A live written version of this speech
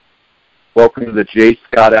Welcome to the J.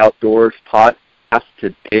 Scott Outdoors podcast.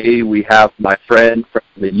 Today we have my friend from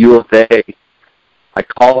the U of A. I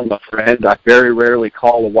call him a friend. I very rarely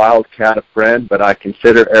call a Wildcat a friend, but I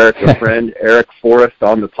consider Eric a friend. Eric Forrest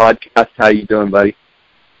on the podcast. How you doing, buddy?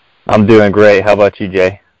 I'm doing great. How about you,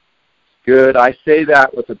 Jay? Good. I say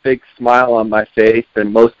that with a big smile on my face,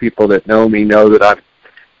 and most people that know me know that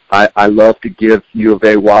I love to give U of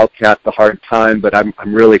A Wildcat the hard time, but I'm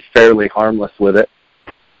really fairly harmless with it.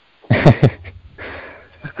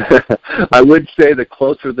 I would say the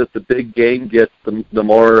closer that the big game gets, the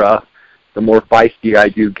more feisty I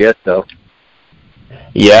do get, though.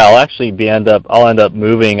 Yeah, I'll end up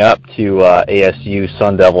moving up to ASU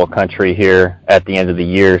Sun Devil country here at the end of the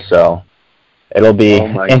year, so it'll be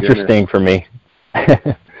interesting for me.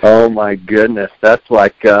 Oh my goodness, that's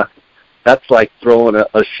like throwing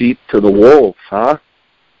a sheep to the wolves, huh?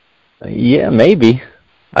 Yeah, maybe.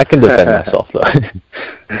 I can defend myself though.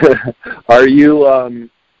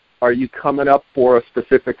 Are you coming up for a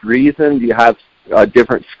specific reason? Do you have a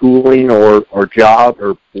different schooling or job,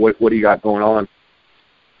 or what do you got going on?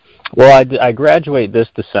 Well, I graduate this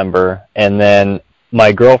December, and then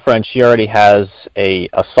my girlfriend, she already has a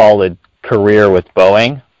solid career with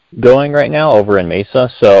Boeing going right now over in Mesa,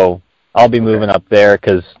 so I'll be moving up there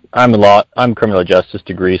because I'm criminal justice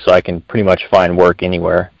degree, so I can pretty much find work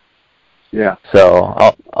anywhere. Yeah. So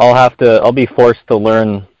I'll be forced to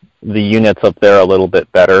learn the units up there a little bit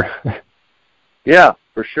better. Yeah,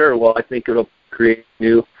 for sure. Well, I think it'll create a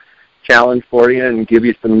new challenge for you and give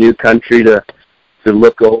you some new country to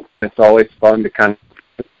look over. It's always fun to kind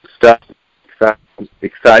of stuff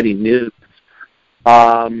exciting news.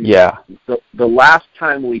 Yeah. The last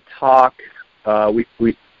time we talked,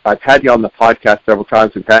 I've had you on the podcast several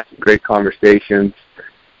times. We've had some great conversations,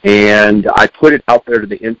 and I put it out there to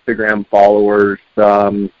the Instagram followers.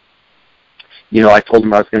 I told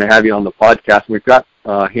them I was going to have you on the podcast. We've got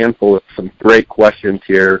a handful of some great questions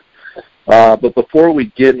here. But before we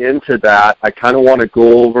get into that, I kind of want to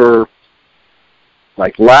go over,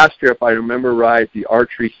 like last year, if I remember right, the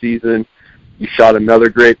archery season, you shot another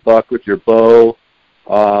great buck with your bow.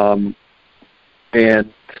 And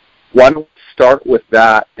why don't we start with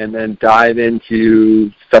that and then dive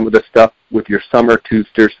into some of the stuff with your summer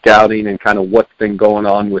two-steer scouting and kind of what's been going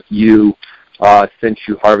on with you since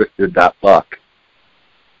you harvested that buck.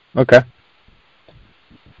 Okay.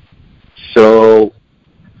 So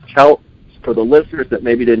for the listeners that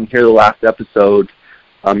maybe didn't hear the last episode,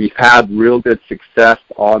 you've had real good success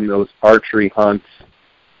on those archery hunts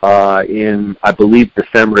in, I believe,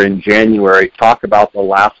 December and January. Talk about the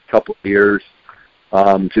last couple of years,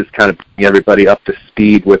 just kind of bring everybody up to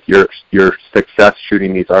speed with your success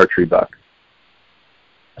shooting these archery bucks.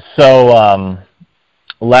 So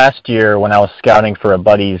last year when I was scouting for a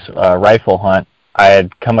buddy's rifle hunt, I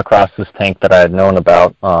had come across this tank that I had known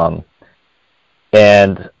about,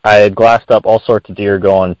 and I had glassed up all sorts of deer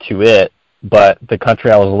going to it, but the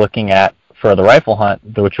country I was looking at for the rifle hunt,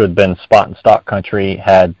 which would have been spot and stock country,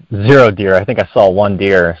 had 0 deer. I think I saw 1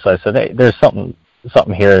 deer, so I said, hey, there's something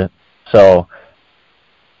here. So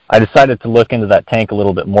I decided to look into that tank a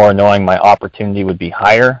little bit more, knowing my opportunity would be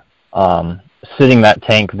higher sitting that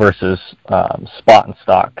tank versus spot and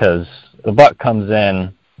stock, because the buck comes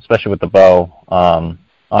in, especially with the bow, on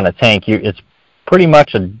a tank, it's pretty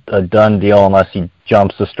much a done deal unless he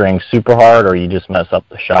jumps the string super hard or you just mess up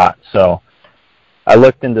the shot. So I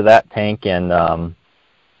looked into that tank and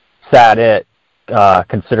sat it,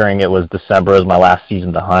 considering it was December, it was my last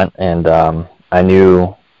season to hunt, and I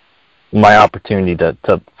knew my opportunity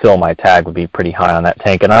to fill my tag would be pretty high on that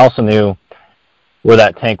tank. And I also knew where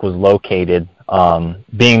that tank was located,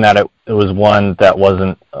 being that it was one that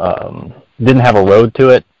didn't have a road to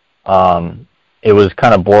it. It was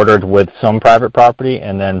kind of bordered with some private property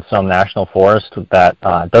and then some national forest that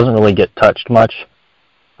doesn't really get touched much.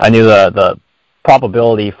 I knew the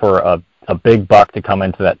probability for a big buck to come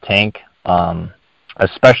into that tank,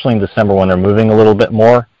 especially in December when they're moving a little bit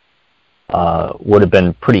more, would have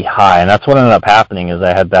been pretty high. And that's what ended up happening is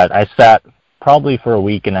I sat probably for a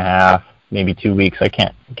week and a half, maybe 2 weeks. I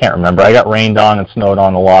can't remember. I got rained on and snowed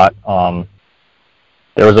on a lot.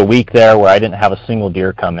 There was a week there where I didn't have a single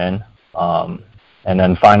deer come in. And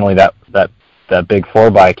then finally that big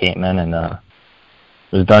 4x came in and it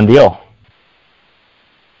was a done deal.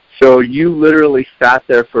 So you literally sat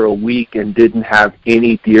there for a week and didn't have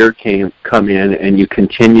any deer come in, and you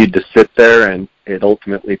continued to sit there, and it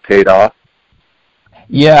ultimately paid off?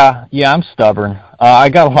 Yeah, I'm stubborn. I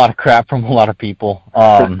got a lot of crap from a lot of people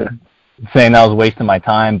saying I was wasting my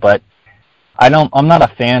time, but I'm not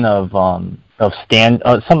a fan of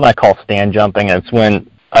something I call stand jumping. It's when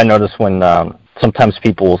I notice when sometimes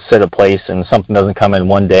people will sit a place and something doesn't come in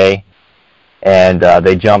one day, and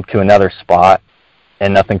they jump to another spot,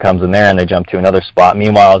 and nothing comes in there, and they jump to another spot.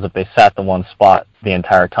 Meanwhile, if they sat the one spot the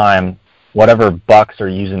entire time, whatever bucks are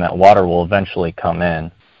using that water will eventually come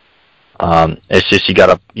in. It's just you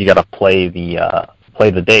gotta play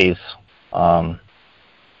the days.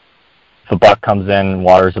 If a buck comes in,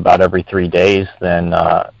 water's about every 3 days, then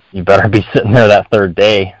you better be sitting there that third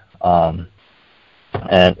day, and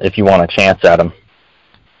if you want a chance at him.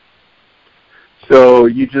 So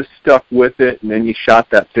you just stuck with it, and then you shot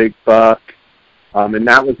that big buck, and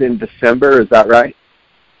that was in December, is that right?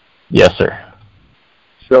 Yes, sir.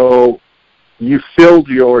 So you filled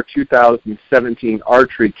your 2017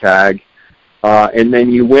 archery tag, and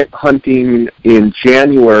then you went hunting in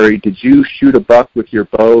January. Did you shoot a buck with your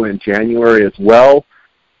bow in January as well?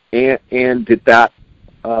 And did that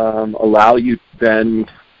allow you then,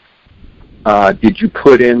 did you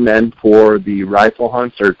put in then for the rifle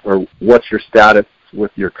hunts, or what's your status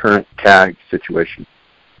with your current tag situation?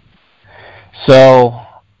 So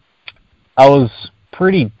I was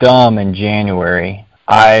pretty dumb in January.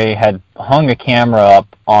 I had hung a camera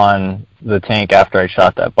up on the tank after I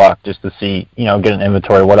shot that buck just to see, get an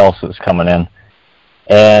inventory of what else was coming in.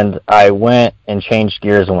 And I went and changed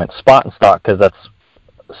gears and went spot and stock because that's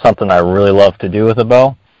something I really love to do with a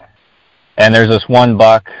bow. And there's this one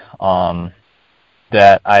buck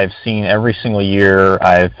that I've seen every single year.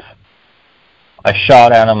 I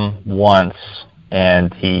shot at him once,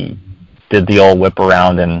 and he did the old whip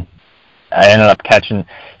around, and I ended up catching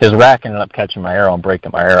his rack. Ended up catching my arrow and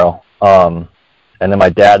breaking my arrow. And then my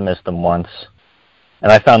dad missed him once.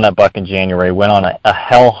 And I found that buck in January. Went on a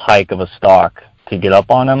hell hike of a stalk to get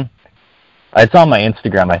up on him. It's on my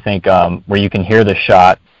Instagram, I think, where you can hear the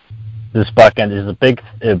shot. This buck end is a big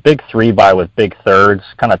 3x with big thirds,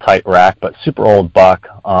 kind of tight rack, but super old buck.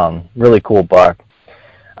 Really cool buck.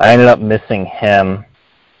 I ended up missing him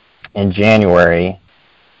in January,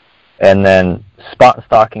 and then spot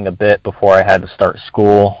stalking a bit before I had to start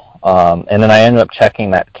school. And then I ended up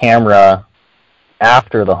checking that camera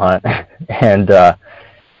after the hunt, and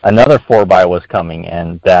another 4x was coming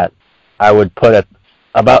in that I would put at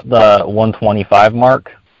about the 125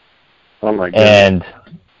 mark. Oh my goodness. And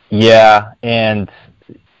yeah, and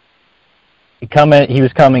he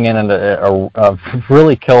was coming in at a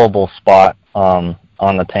really killable spot on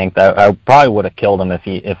the tank that I probably would have killed him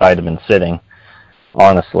if I'd have been sitting,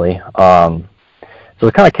 honestly. So I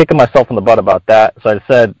was kind of kicking myself in the butt about that. So I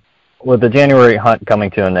said, with the January hunt coming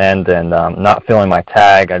to an end and not filling my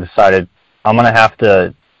tag, I decided I'm going to have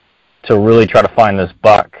to really try to find this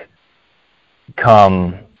buck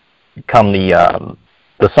come the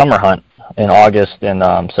summer hunt in August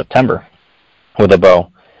and September with a bow.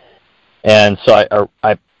 And so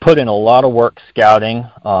I put in a lot of work scouting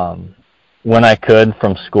when I could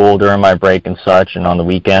from school during my break and such, and on the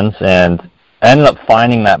weekends, and I ended up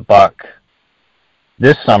finding that buck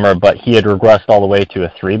this summer, but he had regressed all the way to a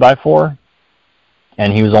 3x4,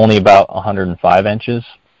 and he was only about 105 inches.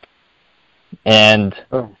 And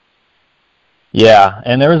yeah,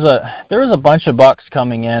 and there was a bunch of bucks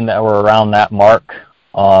coming in that were around that mark.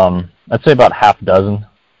 I'd say about half a dozen,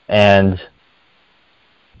 and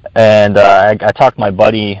I talked my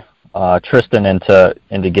buddy Tristan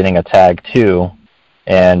into getting a tag too,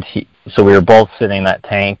 and so we were both sitting in that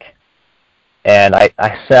tank, and I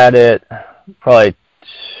sat it probably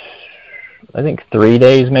I think 3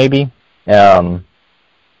 days maybe. The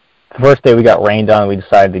first day we got rained on, we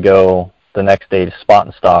decided to go the next day to spot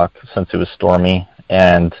and stock since it was stormy,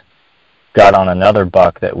 and got on another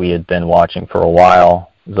buck that we had been watching for a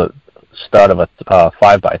while. It was a stud of a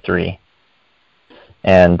 5x3,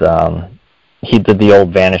 and he did the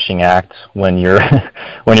old vanishing act when you're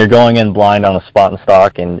when you're going in blind on a spot and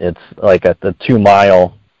stock, and it's like a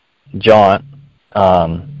 2-mile jaunt.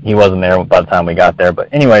 He wasn't there by the time we got there, but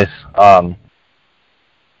anyways,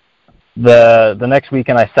 the next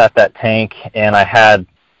weekend I sat that tank, and I had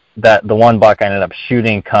the one buck I ended up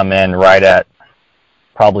shooting come in right at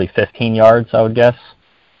probably 15 yards, I would guess.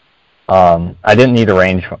 I didn't need to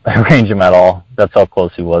range him at all. That's how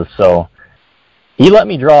close he was. So he let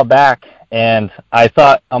me draw back, and I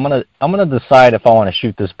thought I'm gonna decide if I want to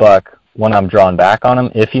shoot this buck when I'm drawn back on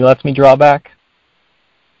him, if he lets me draw back.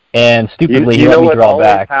 And stupidly, he let me draw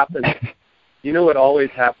back. You know what always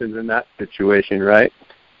happens in that situation, right?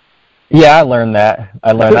 Yeah, I learned that.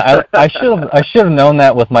 I should have known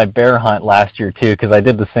that with my bear hunt last year too, because I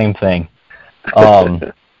did the same thing.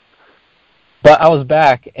 But I was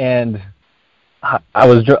back, and I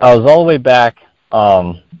was all the way back,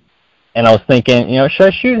 and I was thinking, should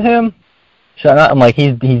I shoot him? Should I not? I'm like,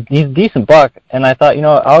 he's a decent buck, and I thought,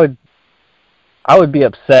 I would I would be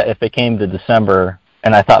upset if it came to December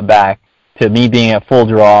and I thought back to me being at full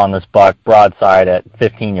draw on this buck, broadside at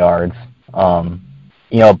 15 yards.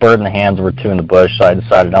 A bird in the hands were two in the bush, so I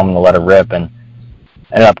decided I'm going to let it rip and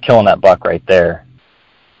ended up killing that buck right there.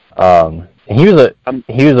 He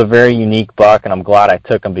was a very unique buck, and I'm glad I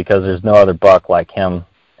took him because there's no other buck like him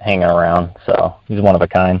hanging around. So he's one of a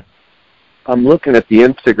kind. I'm looking at the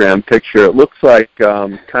Instagram picture. It looks like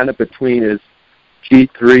kind of between his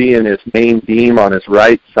G3 and his main beam on his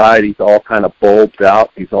right side, he's all kind of bulbed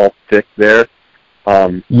out. He's all thick there.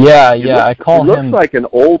 I call him. He looks like an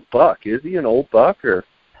old buck. Is he an old buck or?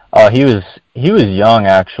 He was young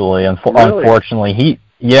actually. Really? Unfortunately,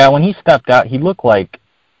 when he stepped out, he looked like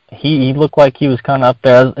he was kind of up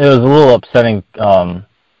there. It was a little upsetting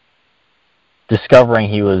discovering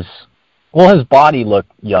his body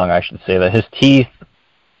looked young, I should say. That his teeth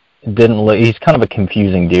didn't look. He's kind of a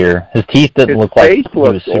confusing deer. His teeth didn't look like he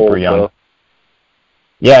was super young. Though.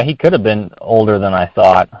 Yeah, he could have been older than I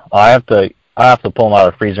thought. I have to pull him out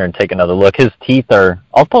of the freezer and take another look. His teeth are.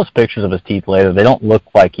 I'll post pictures of his teeth later. They don't look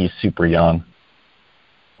like he's super young.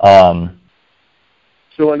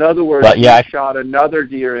 So in other words, you shot another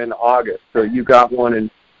deer in August. So you got one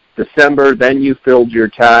in December, then you filled your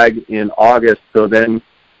tag in August. So then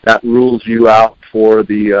that rules you out for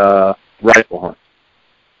the rifle hunt.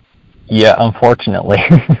 Yeah, unfortunately.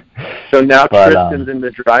 So now Tristan's in the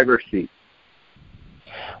driver's seat.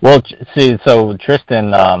 Well, see, so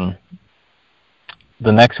Tristan, the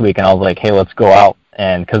next week, and I was like, hey, let's go out,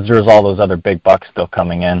 and because there was all those other big bucks still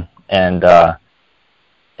coming in, and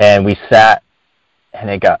we sat, and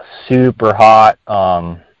it got super hot.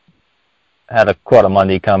 Had a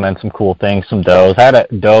Quadamundee come in, some cool things, some does. Had a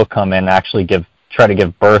doe come in, actually try to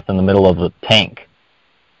give birth in the middle of the tank.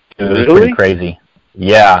 It was pretty crazy.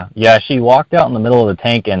 Yeah, she walked out in the middle of the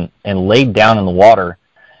tank and laid down in the water,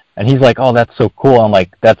 and he's like, oh, that's so cool. I'm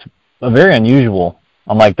like, that's very unusual.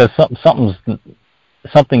 I'm like, there's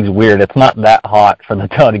something's weird. It's not that hot for the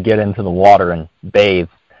doe to get into the water and bathe.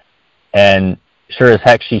 And sure as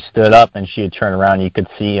heck, she stood up and she had turned around. You could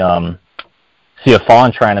see a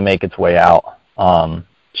fawn trying to make its way out.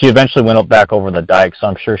 She eventually went up back over the dike, so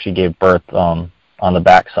I'm sure she gave birth on the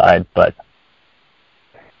backside. But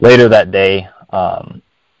later that day,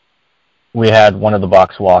 we had one of the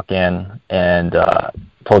bucks walk in and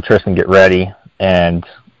told Tristan get ready, and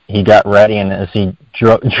he got ready, and as he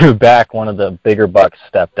drew back, one of the bigger bucks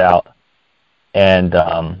stepped out, and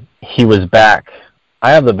he was back.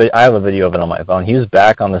 I have a video of it on my phone. He was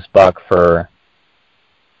back on this buck for,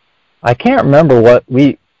 I can't remember what,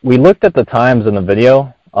 we looked at the times in the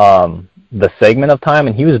video, the segment of time,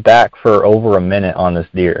 and he was back for over a minute on this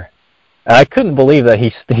deer. And I couldn't believe that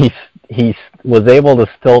he was able to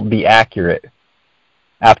still be accurate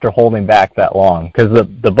after holding back that long, because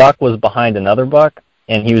the buck was behind another buck,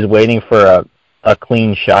 and he was waiting for a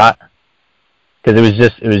clean shot, because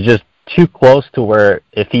it was just too close to where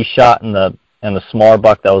if he shot in the smaller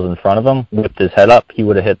buck that was in front of him with his head up, he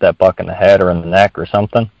would have hit that buck in the head or in the neck or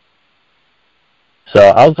something. So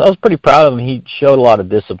I was pretty proud of him. He showed a lot of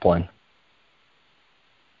discipline.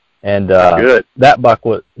 And good. That buck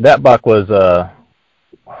was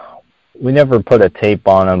we never put a tape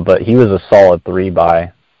on him, but he was a solid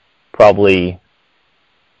 3x, probably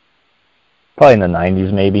in the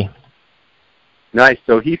 90s maybe. Nice.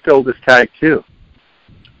 So he filled his tag too.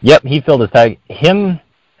 Yep, he filled his tag.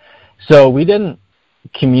 So we didn't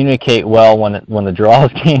communicate well when the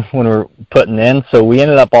draws came when we were putting in. So we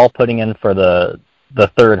ended up all putting in for the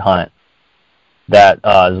third hunt. That is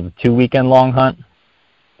a 2-weekend long hunt.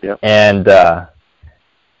 Yep.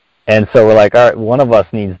 And so we're like, all right, one of us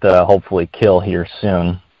needs to hopefully kill here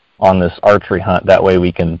soon on this archery hunt. That way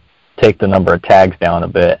we can take the number of tags down a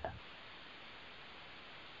bit.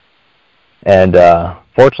 And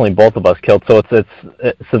fortunately, both of us killed. So it's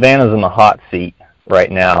Savannah's in the hot seat right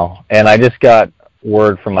now. And I just got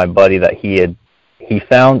word from my buddy that he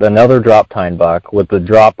found another drop tine buck with the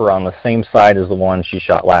dropper on the same side as the one she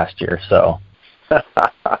shot last year. So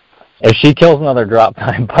if she kills another drop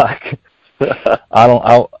tine buck,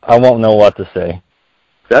 I won't know what to say.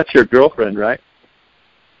 That's your girlfriend, right?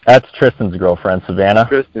 That's Tristan's girlfriend, Savannah.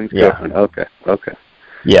 Tristan's girlfriend. Okay.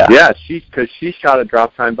 Yeah. Yeah, because she shot a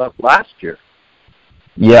drop tine buck last year.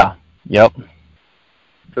 Yeah. Yep.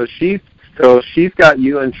 So she's got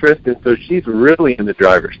you and Tristan. So she's really in the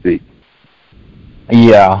driver's seat.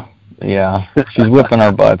 Yeah. She's whipping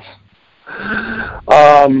our butts.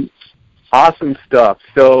 Awesome stuff.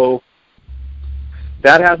 So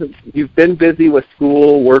you've been busy with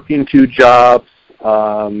school, working 2 jobs,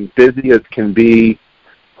 busy as can be.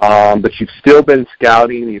 but you've still been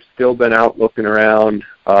scouting. You've still been out looking around.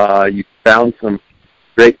 You found some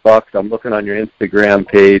great bucks. I'm looking on your Instagram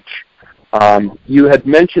page. You had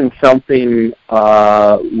mentioned something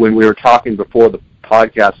when we were talking before the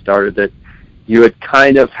podcast started that you had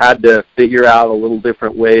kind of had to figure out a little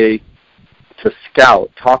different way to scout.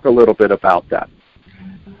 Talk a little bit about that.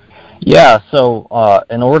 Yeah, so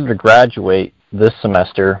in order to graduate this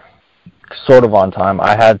semester, sort of on time,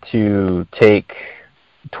 I had to take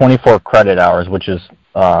 24 credit hours, which is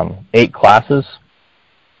 8 classes,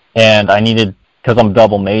 and I needed, because I'm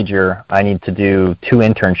double major, I need to do 2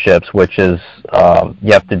 internships, which is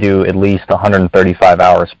you have to do at least 135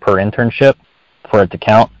 hours per internship for it to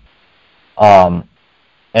count.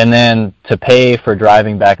 And then to pay for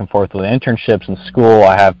driving back and forth with internships in school,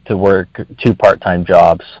 I have to work 2 part-time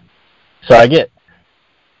jobs. So I get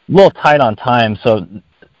a little tight on time. So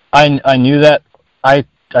I knew that I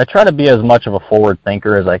try to be as much of a forward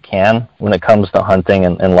thinker as I can when it comes to hunting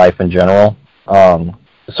and life in general. So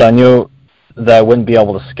I knew that I wouldn't be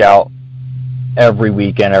able to scout every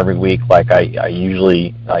weekend, every week like I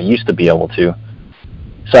used to be able to.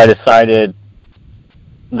 So I decided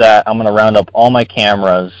that I'm going to round up all my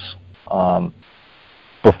cameras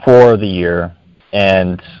before the year,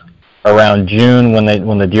 and around June when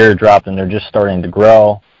the deer dropped and they're just starting to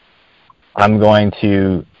grow, I'm going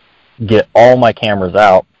to get all my cameras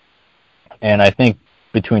out. And I think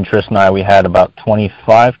between Tristan and I, we had about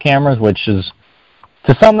 25 cameras, which is,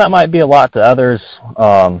 to some that might be a lot, to others,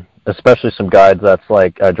 especially some guides, that's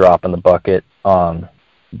like a drop in the bucket.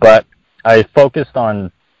 But I focused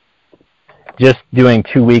on just doing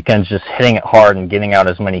 2 weekends, just hitting it hard and getting out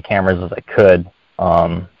as many cameras as I could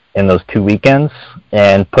in those 2 weekends,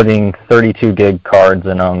 and putting 32 gig cards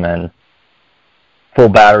in them and full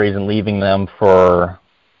batteries, and leaving them for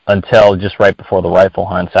until just right before the rifle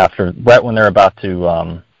hunts, right when they're about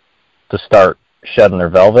to start shedding their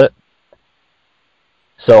velvet.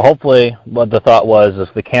 So hopefully what the thought was is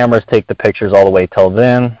the cameras take the pictures all the way till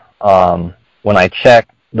then. When I check,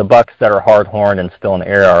 the bucks that are hard-horned and still in the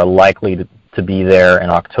area are likely to be there in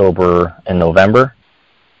October and November.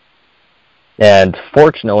 And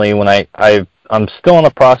fortunately, when I'm still in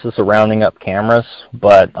the process of rounding up cameras,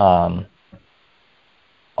 but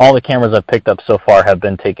all the cameras I've picked up so far have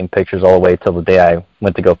been taking pictures all the way till the day I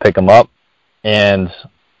went to go pick them up, and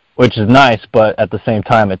which is nice, but at the same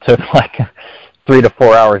time, it took like 3 to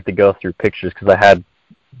 4 hours to go through pictures because I had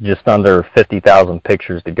just under 50,000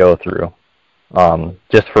 pictures to go through.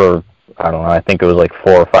 Just for, I don't know, I think it was like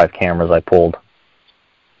 4 or 5 cameras I pulled.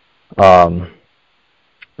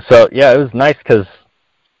 So yeah, it was nice because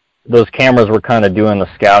those cameras were kind of doing the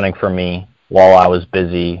scouting for me while I was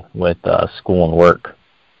busy with school and work.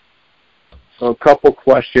 So a couple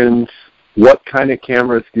questions. What kind of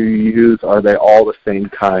cameras do you use? Are they all the same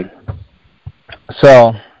kind?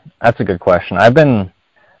 So that's a good question. I'm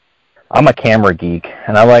a camera geek,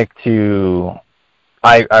 and I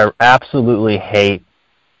absolutely hate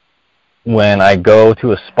when I go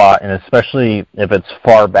to a spot, and especially if it's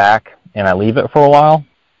far back and I leave it for a while,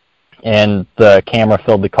 and the camera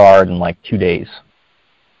filled the card in like 2 days.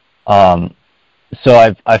 So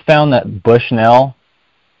I found that Bushnell's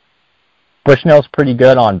pretty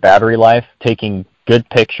good on battery life, taking good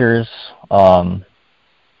pictures, and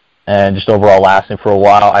just overall lasting for a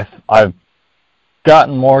while. I've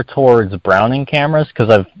gotten more towards Browning cameras because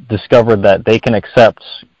I've discovered that they can accept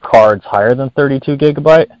cards higher than 32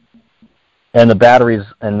 gigabyte, and the batteries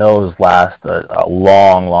in those last a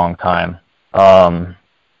long time.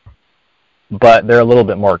 But they're a little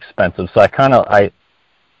bit more expensive, so I kind of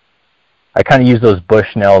use those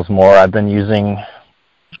Bushnells more. I've been using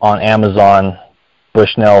on Amazon.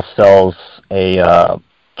 Bushnell sells a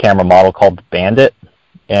camera model called the Bandit,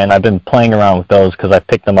 and I've been playing around with those because I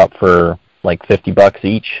picked them up for like $50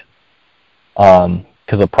 each,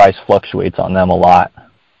 because the price fluctuates on them a lot.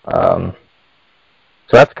 So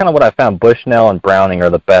that's kind of what I found. Bushnell and Browning are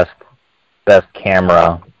the best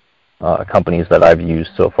camera companies that I've used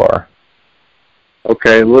so far.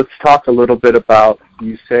 Okay, let's talk a little bit about,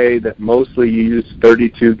 you say that mostly you use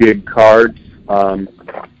 32 gig cards.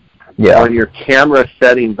 Yeah. On your camera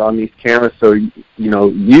settings on these cameras, so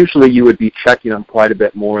usually you would be checking them quite a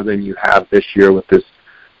bit more than you have this year with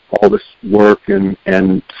all this work and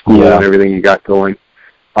school and everything you got going.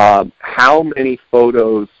 How many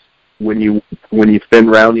photos, when you've been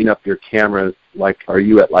rounding up your cameras, like, are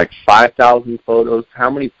you at like 5,000 photos? How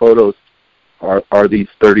many photos are these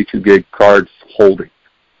 32 gig cards holding?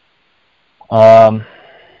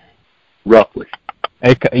 Roughly.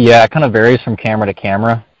 It kind of varies from camera to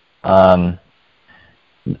camera.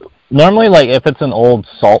 Normally, like if it's an old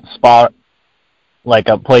salt spot like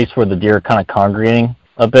a place where the deer are kind of congregating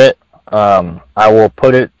a bit, I'll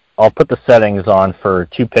put the settings on for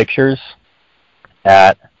 2 pictures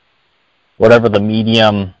at whatever the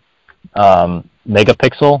medium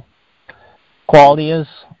megapixel quality is,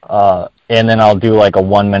 and then I'll do like a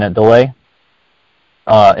 1-minute delay.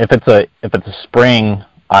 If it's a spring,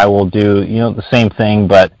 I will do the same thing,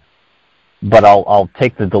 but I'll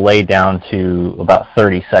take the delay down to about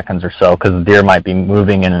 30 seconds or so because the deer might be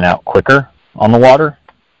moving in and out quicker on the water.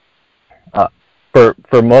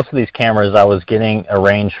 For most of these cameras, I was getting a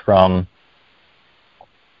range from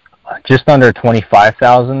just under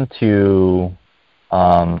 25,000 to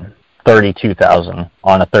 32,000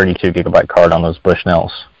 on a 32 gigabyte card on those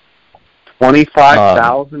Bushnells.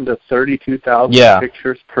 25,000 to 32,000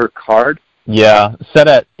 pictures per card? Yeah, set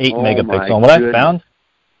at 8 megapixel. And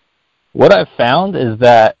what I've found is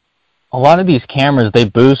that a lot of these cameras, they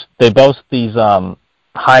boast these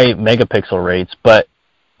high megapixel rates, but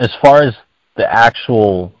as far as the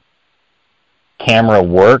actual camera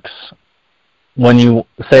works, when you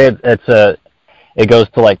say it goes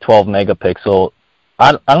to like 12 megapixel,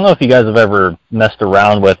 I don't know if you guys have ever messed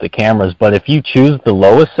around with the cameras, but if you choose the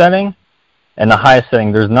lowest setting and the highest setting,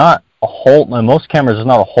 in most cameras there's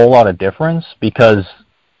not a whole lot of difference because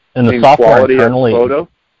in the software internally,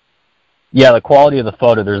 yeah, the quality of the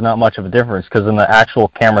photo, there's not much of a difference because in the actual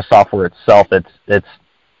camera software itself, it's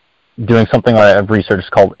doing something that I've researched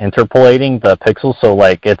called interpolating the pixels. So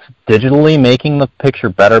like it's digitally making the picture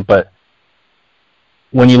better, but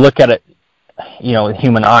when you look at it,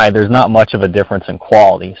 human eye, there's not much of a difference in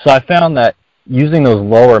quality. So I found that using those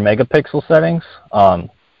lower megapixel settings, the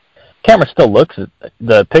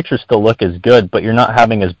pictures still look as good, but you're not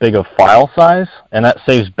having as big a file size, and that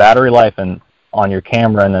saves battery life on your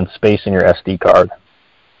camera and then space in your SD card.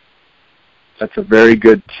 That's a very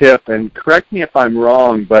good tip, and correct me if I'm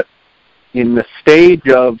wrong, but in the stage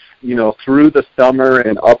of, through the summer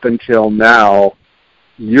and up until now,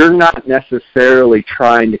 you're not necessarily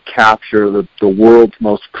trying to capture the world's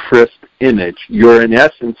most crisp image. You're in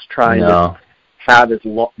essence trying to have as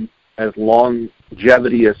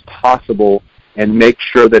longevity as possible and make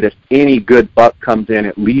sure that if any good buck comes in,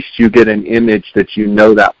 at least you get an image that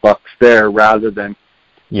that buck's there, rather than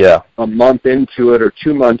a month into it or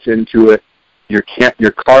 2 months into it, your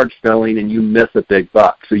card's filling and you miss a big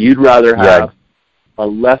buck. So you'd rather have a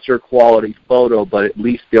lesser quality photo, but at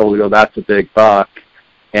least be able to go, that's a big buck,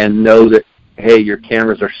 and know that, hey, your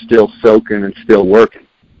cameras are still soaking and still working.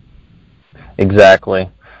 Exactly.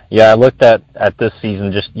 Yeah, I looked at this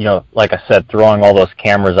season, just, like I said, throwing all those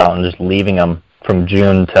cameras out and just leaving them from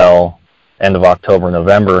June till end of October,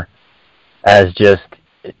 November as just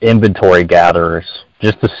inventory gatherers,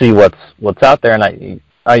 just to see what's out there. And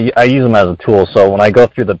I use them as a tool. So when I go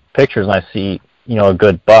through the pictures and I see, a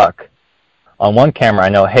good buck, on one camera I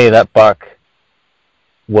know, hey, that buck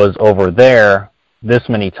was over there this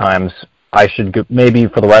many times. I should go, maybe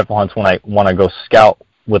for the rifle hunts when I want to go scout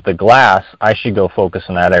with the glass, I should go focus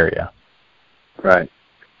in that area. Right.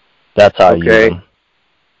 That's how I use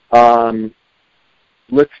them.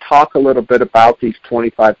 Let's talk a little bit about these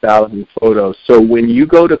 25,000 photos. So when you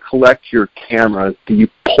go to collect your cameras, do you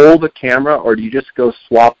pull the camera or do you just go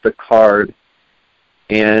swap the card?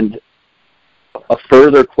 And a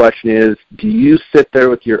further question is, do you sit there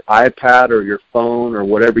with your iPad or your phone or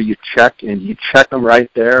whatever you check, and you check them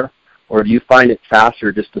right there? Or do you find it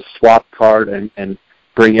faster just to swap card and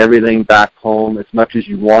bring everything back home as much as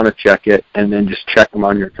you want to check it and then just check them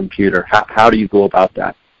on your computer? How do you go about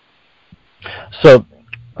that? So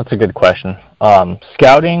that's a good question.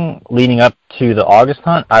 Scouting leading up to the August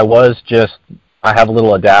hunt, I have a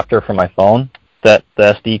little adapter for my phone that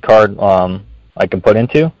the SD card I can put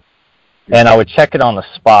into, and I would check it on the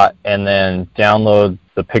spot and then download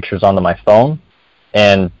the pictures onto my phone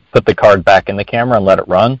and put the card back in the camera and let it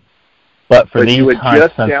run. But you would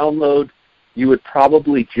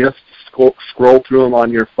probably just scroll through them on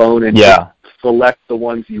your phone and select the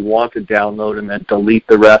ones you want to download and then delete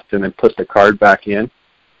the rest and then put the card back in?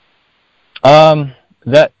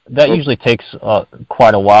 That usually takes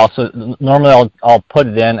quite a while. So normally I'll put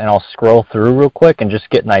it in and I'll scroll through real quick and just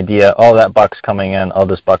get an idea. Oh, that buck's coming in. Oh,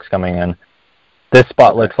 this buck's coming in. This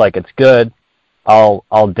spot looks like it's good. I'll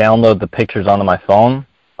download the pictures onto my phone.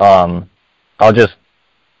 I'll just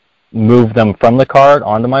move them from the card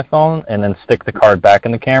onto my phone and then stick the card back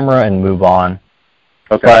in the camera and move on.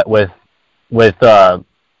 Okay. But with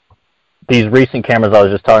these recent cameras I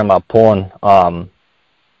was just talking about pulling,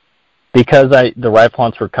 because the rifle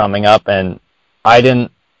hunts were coming up and I didn't,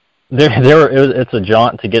 it's a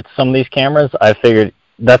jaunt to get some of these cameras. I figured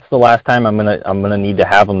that's the last time I'm gonna need to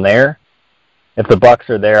have them there. if the bucks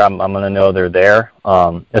are there, I'm going to know they're there.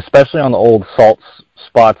 Especially on the old salt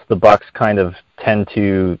spots, the bucks kind of tend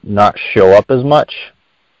to not show up as much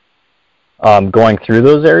going through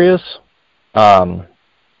those areas.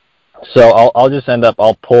 So I'll just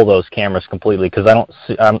I'll pull those cameras completely because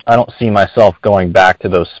I don't see myself going back to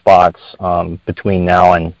those spots between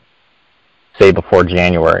now and say before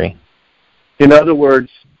January. In other words,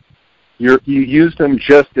 you use them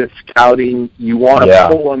just as scouting. You want to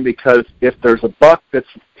pull them because if there's a buck that's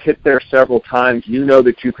hit there several times, you know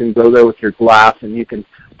that you can go there with your glass and you can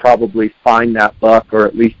probably find that buck, or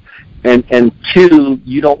at least, and two,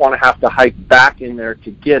 you don't want to have to hike back in there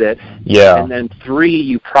to get it. Yeah. And then three,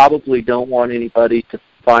 you probably don't want anybody to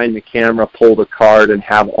find the camera, pull the card, and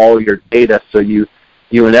have all your data. So you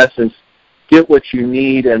in essence get what you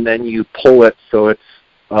need, and then you pull it so it's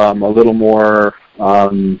a little more.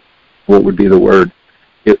 What would be the word?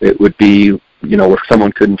 It would be, where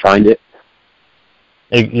someone couldn't find it.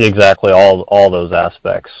 Exactly, all those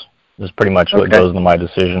aspects is pretty much what goes into my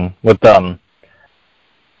decision. With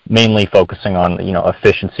mainly focusing on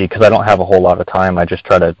efficiency because I don't have a whole lot of time. I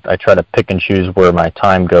try to pick and choose where my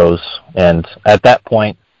time goes, and at that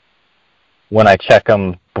point, when I check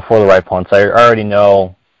them before the rifle hunts, I already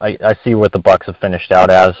know. I see what the bucks have finished out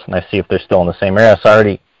as, and I see if they're still in the same area. So I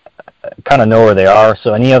already kind of know where they are.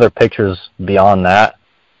 So any other pictures beyond that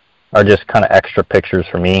are just kind of extra pictures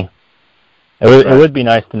for me. It would be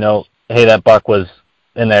nice to know, hey, that buck was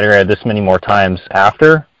in that area this many more times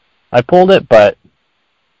after I pulled it, but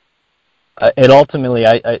it ultimately,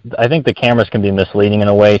 I think the cameras can be misleading in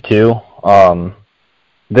a way too.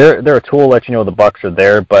 They're a tool to let you know the bucks are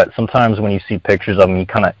there, but sometimes when you see pictures of them, you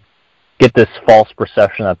kind of get this false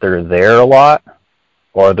perception that they're there a lot,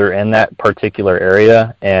 or they're in that particular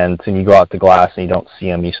area, and when you go out to glass and you don't see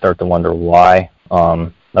them, you start to wonder why.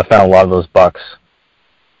 I found a lot of those bucks,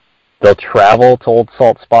 they'll travel to old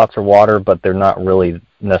salt spots or water, but they're not really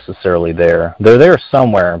necessarily there. They're there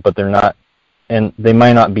somewhere, but they're not, and they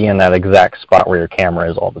might not be in that exact spot where your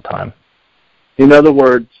camera is all the time. In other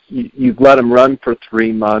words, you've let them run for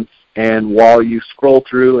 3 months, and while you scroll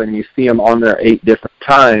through and you see them on there 8 different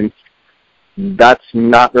times, that's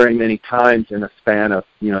not very many times in a span of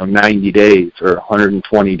 90 days or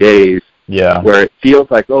 120 days. Yeah. Where it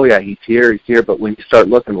feels like, oh yeah, he's here, but when you start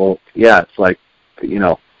looking, well, yeah, it's like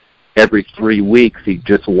every 3 weeks he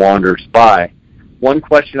just wanders by. One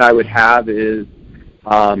question I would have is,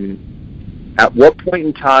 at what point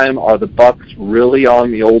in time are the bucks really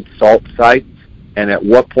on the old salt sites, and at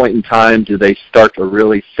what point in time do they start to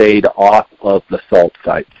really fade off of the salt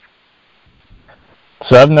sites?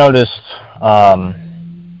 So I've noticed,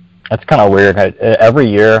 it's kind of weird. Every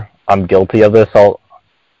year I'm guilty of this.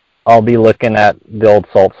 I'll be looking at the old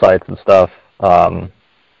salt sites and stuff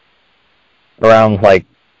around like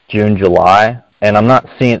June, July, and I'm not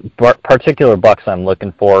seeing particular bucks I'm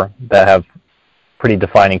looking for that have pretty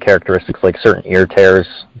defining characteristics, like certain ear tears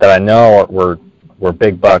that I know were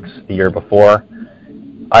big bucks the year before.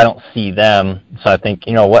 I don't see them, so I think,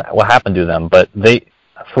 what happened to them? But they,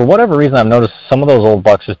 for whatever reason, I've noticed some of those old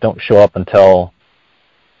bucks just don't show up until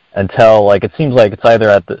like it seems like it's either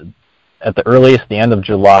at the earliest, the end of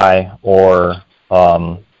July, or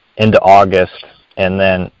into August, and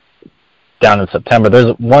then down in September.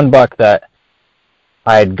 There's one buck that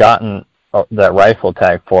I had gotten that rifle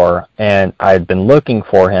tag for, and I had been looking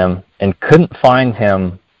for him and couldn't find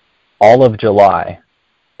him all of July,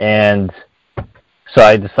 and so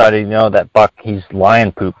I decided, that buck, he's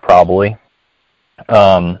lion poop probably.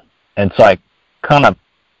 And so I kind of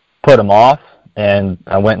put him off, and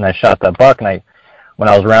I went and I shot that buck, and when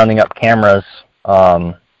I was rounding up cameras,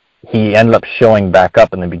 he ended up showing back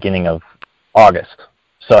up in the beginning of August.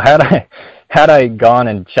 So had I gone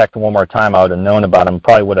and checked one more time, I would have known about him,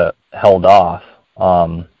 probably would have held off.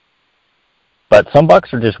 But some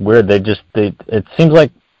bucks are just weird. It seems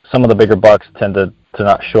like some of the bigger bucks tend to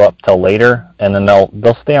not show up till later, and then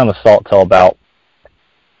they'll stay on the salt till about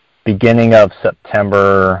beginning of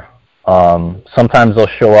September. Sometimes they'll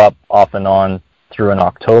show up off and on through in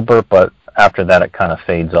October, but after that it kind of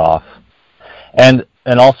fades off. And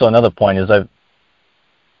also another point is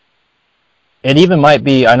it even might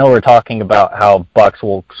be, I know we're talking about how bucks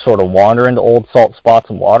will sort of wander into old salt spots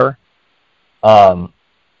and water.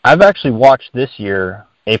 I've actually watched this year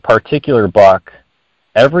a particular buck.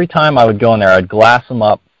 Every time I would go in there, I'd glass him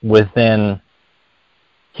up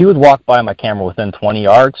he would walk by my camera within 20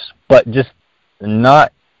 yards, but just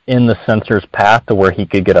not in the sensor's path to where he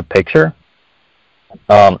could get a picture,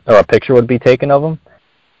 or a picture would be taken of him.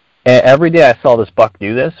 And every day I saw this buck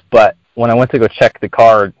do this, but when I went to go check the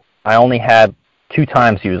card, I only had 2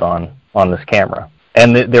 times he was on this camera.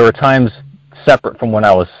 And there were times separate from when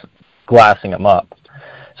I was glassing them up.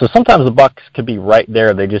 So sometimes the bucks could be right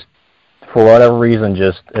there. They just, for whatever reason,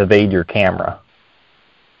 just evade your camera.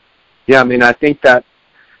 Yeah, I mean, I think that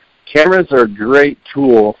cameras are a great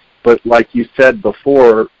tool, but like you said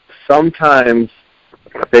before, sometimes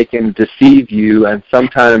they can deceive you, and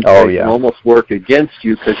sometimes they can almost work against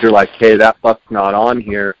you because you're like, hey, that buck's not on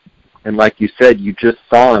here. And like you said, you just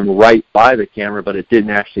saw him right by the camera, but it didn't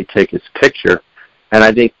actually take his picture. And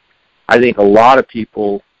I think a lot of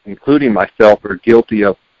people, including myself, are guilty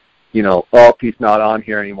of, oh, he's not on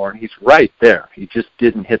here anymore, and he's right there. He just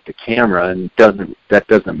didn't hit the camera, and that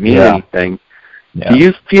doesn't mean anything. Yeah. Do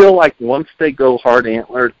you feel like once they go hard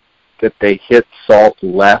antlered that they hit salt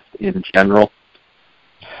less in general?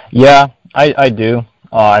 Yeah, I do.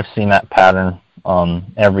 I've seen that pattern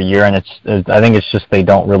every year, and I think it's just they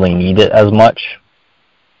don't really need it as much.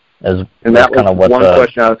 And that was kind of one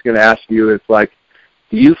question I was going to ask you is, like,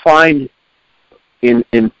 do you find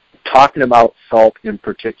in talking about salt in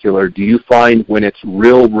particular, do you find when it's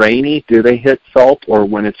real rainy, do they hit salt, or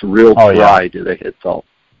when it's real dry, do they hit salt?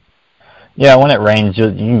 Yeah, when it rains,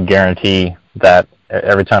 you can guarantee that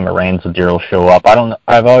every time it rains, the deer will show up.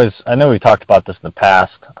 I know we've talked about this in the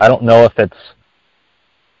past. I don't know if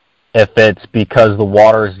it's because the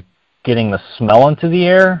water is getting the smell into the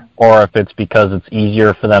air, or if it's because it's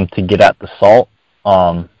easier for them to get at the salt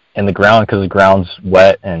in the ground because the ground's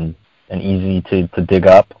wet and easy to dig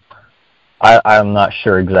up. I'm not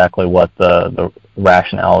sure exactly what the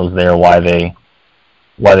rationale is there, why they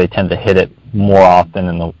tend to hit it more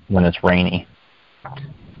often when it's rainy.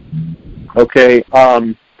 Okay,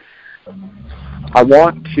 I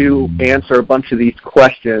want to answer a bunch of these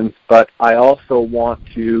questions, but I also want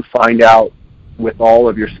to find out with all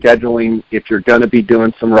of your scheduling if you're going to be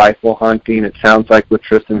doing some rifle hunting. It sounds like with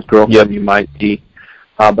Tristan's girlfriend you might be.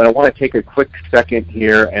 But I want to take a quick second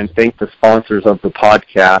here and thank the sponsors of the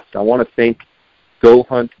podcast. I want to thank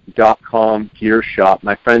GoHunt.com Gear Shop.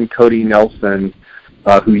 My friend Cody Nelson,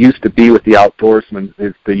 who used to be with the Outdoorsman,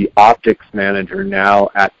 is the optics manager now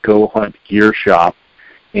at Go Hunt Gear Shop.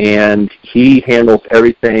 And he handles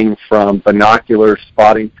everything from binoculars,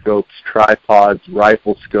 spotting scopes, tripods,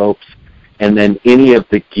 rifle scopes, and then any of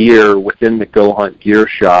the gear within the Go Hunt Gear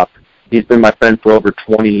Shop. He's been my friend for over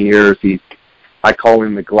 20 years. I call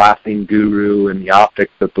him the glassing guru and the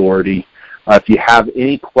optics authority. If you have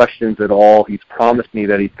any questions at all, he's promised me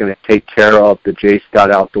that he's going to take care of the J. Scott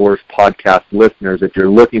Outdoors podcast listeners. If you're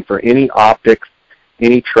looking for any optics,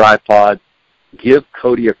 any tripods, give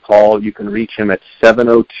Cody a call. You can reach him at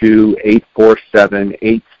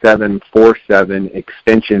 702-847-8747,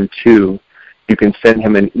 extension 2. You can send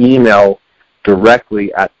him an email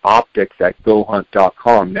directly at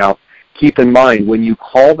optics@gohunt.com. Now, keep in mind, when you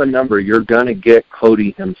call the number, you're going to get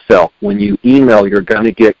Cody himself. When you email, you're going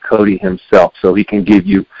to get Cody himself. So he can give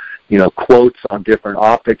you, quotes on different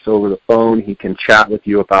optics over the phone. He can chat with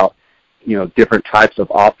you about, different types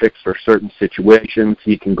of optics for certain situations.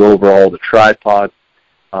 He can go over all the tripods.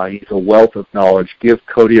 He's a wealth of knowledge. Give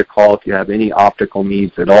Cody a call if you have any optical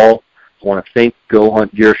needs at all. I want to thank Go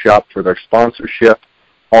Hunt Gear Shop for their sponsorship.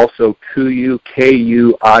 Also, KUIU,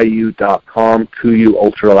 KUIU.com, KUIU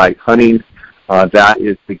Ultralight Hunting. That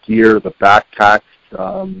is the gear, the backpacks,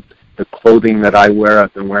 the clothing that I wear.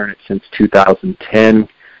 I've been wearing it since 2010.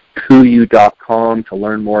 KUIU.com to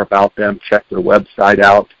learn more about them. Check their website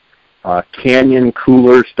out.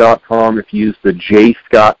 CanyonCoolers.com. If you use the J.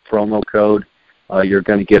 Scott promo code, you're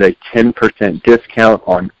going to get a 10% discount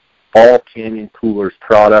on all Canyon Coolers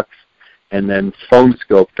products. And then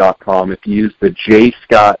phonescope.com. If you use the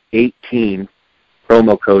JScott18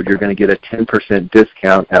 promo code, you're going to get a 10%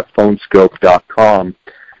 discount at phonescope.com.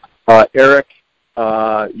 Eric,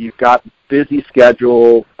 you've got a busy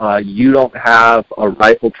schedule. You don't have a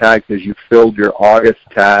rifle tag because you filled your August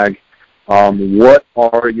tag. What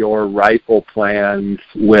are your rifle plans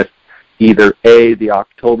with either the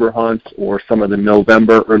October hunts or some of the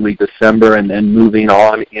November, early December, and then moving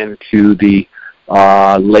on into the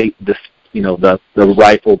the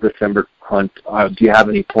rifle December hunt? Do you have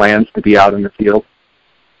any plans to be out in the field?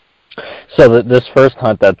 So this first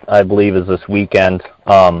hunt that I believe is this weekend,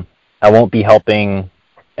 I won't be helping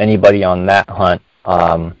anybody on that hunt,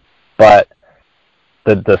 but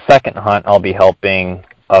the second hunt I'll be helping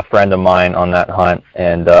a friend of mine on that hunt,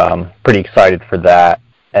 and pretty excited for that.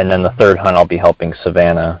 And then the third hunt I'll be helping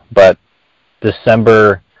Savannah. But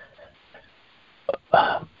December,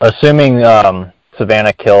 assuming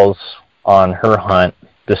Savannah kills on her hunt,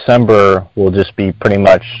 December will just be pretty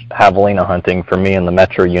much javelina hunting for me in the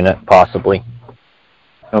Metro unit, possibly.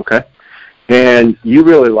 Okay. And you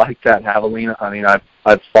really like that javelina? I mean, I've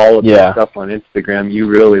followed that stuff on Instagram. You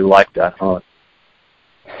really like that hunt.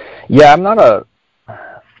 Yeah, I'm not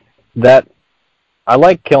that. I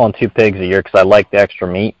like killing 2 pigs a year because I like the extra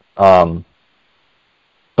meat. But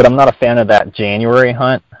I'm not a fan of that January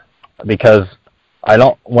hunt because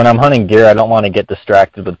when I'm hunting deer, I don't want to get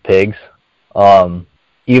distracted with pigs.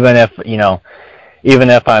 Even if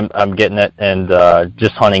I'm getting it and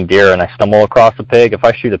just hunting deer and I stumble across a pig, if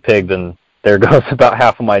I shoot a pig, then there goes about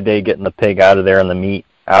half of my day getting the pig out of there and the meat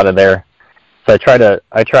out of there. So I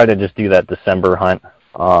try to just do that December hunt.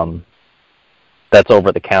 That's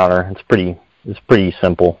over the counter. It's pretty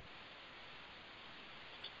simple.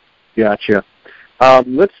 Gotcha.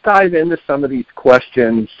 Let's dive into some of these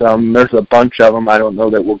questions. There's a bunch of them. I don't know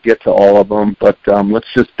that we'll get to all of them, but let's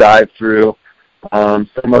just dive through.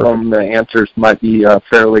 Some of them, the answers might be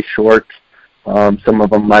fairly short. Some of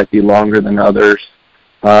them might be longer than others.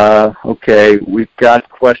 Okay, we've got a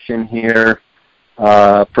question here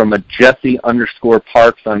from a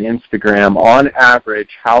Jesse_Parks on Instagram. On average,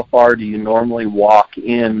 how far do you normally walk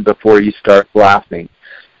in before you start glassing?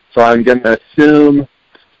 So I'm going to assume,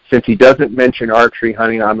 since he doesn't mention archery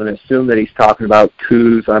hunting, I'm going to assume that he's talking about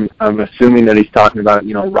coos. I'm assuming that he's talking about,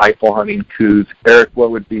 rifle hunting coos. Eric,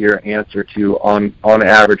 what would be your answer to on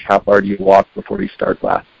average, how far do you walk before you start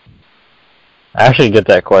glass? I actually get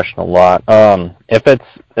that question a lot. If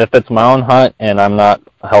it's my own hunt and I'm not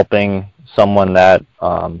helping someone that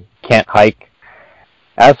can't hike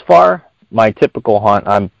as far, my typical hunt,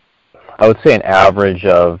 I would say an average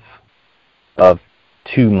of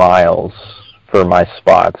 2 miles for my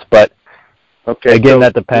spots, but okay, again,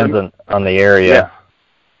 that depends on the area.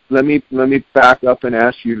 Yeah. Let me back up and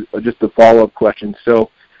ask you just a follow-up question. So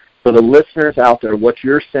for the listeners out there, what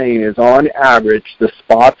you're saying is, on average, the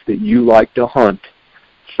spots that you like to hunt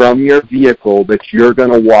from your vehicle, that you're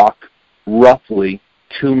going to walk roughly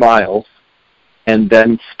 2 miles and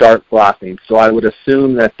then start glassing. So I would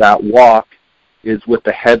assume that walk is with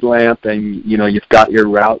the headlamp, and you've got your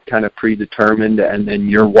route kind of predetermined, and then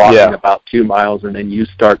you're walking about 2 miles, and then you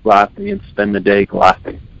start glassing and spend the day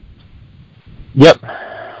glassing. Yep.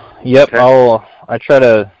 Okay. I try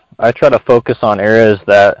to focus on areas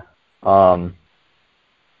that I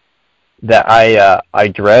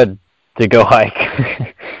dread to go hike.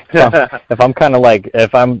 If I'm kind of like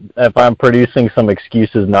if I'm producing some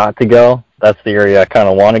excuses not to go, that's the area I kind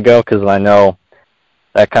of want to go, because I know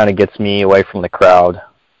that kind of gets me away from the crowd.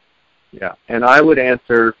 Yeah, and I would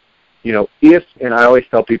answer, and I always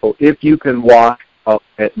tell people, if you can walk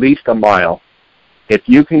at least a mile, if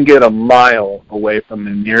you can get a mile away from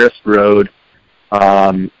the nearest road,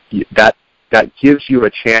 that gives you a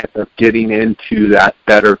chance of getting into that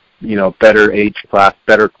better age class,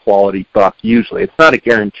 better quality buck. Usually, it's not a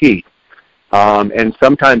guarantee. And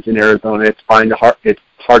sometimes in Arizona, it's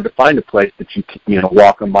hard to find a place that you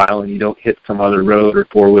walk a mile and you don't hit some other road or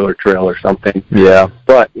 4-wheeler trail or something. Yeah.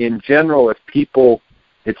 But in general,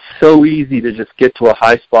 it's so easy to just get to a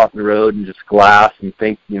high spot in the road and just glass and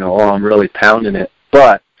think, I'm really pounding it.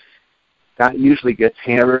 But that usually gets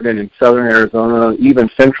hammered, and in southern Arizona, even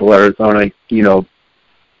central Arizona, the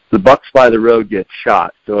bucks by the road get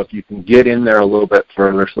shot. So if you can get in there a little bit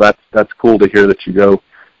further, so that's cool to hear that you go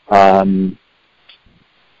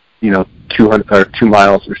 200 or 2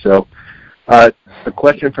 miles or so. A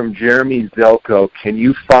question from Jeremy Zelko: can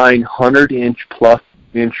you find 100-inch plus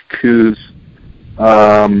inch coos?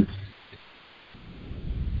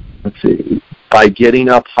 Let's see. By getting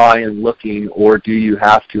up high and looking, or do you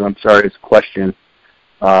have to? I'm sorry, this question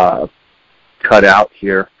cut out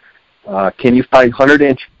here. Can you find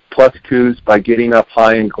 100-inch plus coos by getting up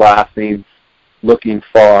high and glassing, looking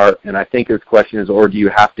far? And I think his question is, or do you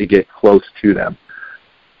have to get close to them?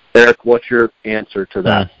 Eric, what's your answer to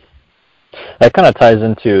that? That kind of ties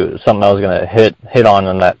into something I was going to hit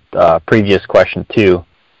on that previous question too.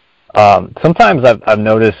 Sometimes I've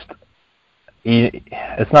noticed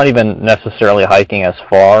it's not even necessarily hiking as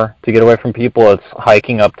far to get away from people. It's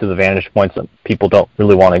hiking up to the vantage points that people don't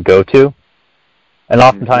really want to go to. And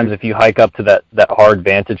oftentimes, if you hike up to that hard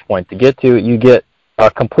vantage point to get to, you get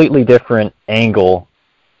a completely different angle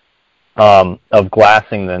of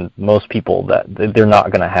glassing than most people that they're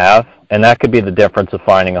not going to have. And that could be the difference of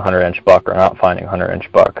finding a 100-inch buck or not finding a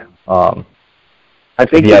 100-inch buck. I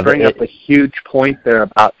think you bring up a huge point there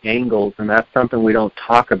about angles, and that's something we don't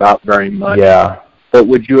talk about very much. Yeah. But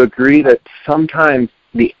would you agree that sometimes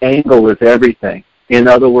the angle is everything? In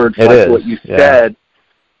other words, what you said,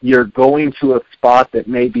 you're going to a spot that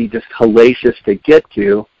may be just hellacious to get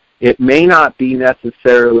to. It may not be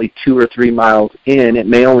necessarily 2 or 3 miles in. It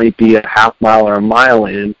may only be a half mile or a mile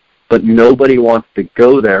in, but nobody wants to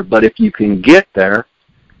go there. But if you can get there,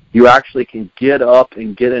 you actually can get up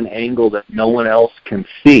and get an angle that no one else can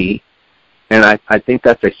see. And I think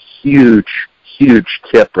that's a huge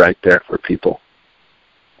tip right there for people.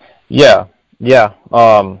 Yeah.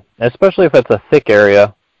 Especially if it's a thick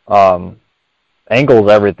area,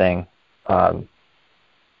 angle's everything.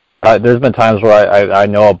 There's been times where I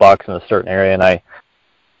know a buck's in a certain area, and I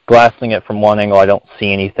glassing it from one angle, I don't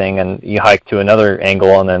see anything, and you hike to another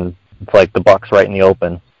angle, and then it's like the buck's right in the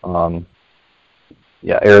open.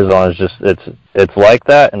 Arizona's just it's like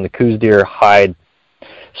that, and the Coues deer hide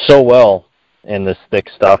so well in this thick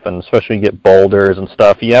stuff, and especially you get boulders and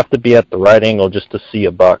stuff. You have to be at the right angle just to see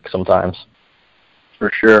a buck sometimes.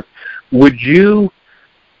 For sure. Would you,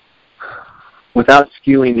 without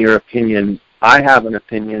skewing your opinion, I have an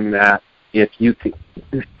opinion that if you can,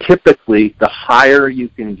 typically the higher you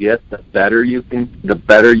can get, the better you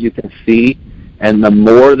can see, and the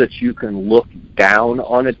more that you can look down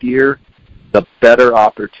on a deer, the better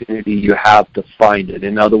opportunity you have to find it.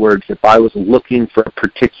 In other words, if I was looking for a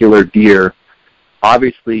particular deer,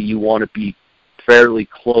 obviously you want to be fairly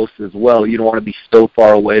close as well. You don't want to be so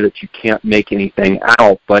far away that you can't make anything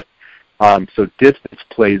out, but so distance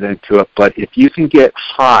plays into it. But if you can get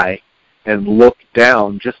high and look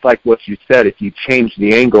down, just like what you said, if you change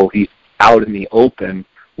the angle, he's out in the open,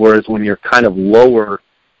 whereas when you're kind of lower,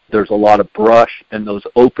 there's a lot of brush and those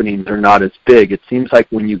openings are not as big. It seems like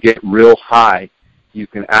when you get real high, you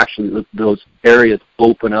can actually, those areas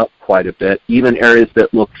open up quite a bit. Even areas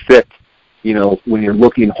that look thick, you know, when you're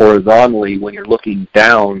looking horizontally, when you're looking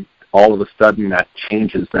down, all of a sudden that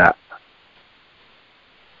changes that.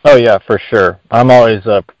 Oh yeah, for sure. I'm always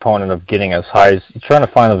a proponent of getting as high as, trying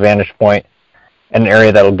to find a vantage point in an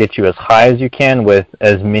area that will get you as high as you can with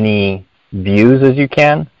as many views as you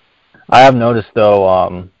can. I have noticed though,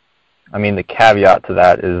 I mean, the caveat to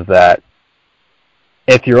that is that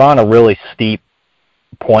if you're on a really steep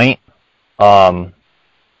point or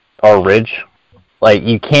ridge, like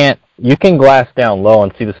you can glass down low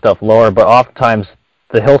and see the stuff lower, but oftentimes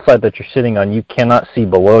the hillside that you're sitting on, you cannot see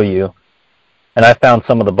below you. And I found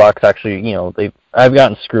some of the bucks actually, you know, I've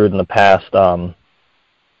gotten screwed in the past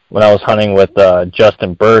when I was hunting with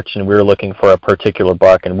Justin Birch, and we were looking for a particular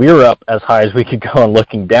buck, and we were up as high as we could go and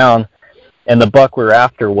looking down, and the buck we were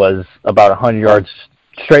after was about 100 yards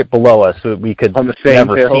straight below us, so we could never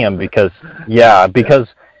see him because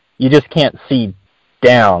you just can't see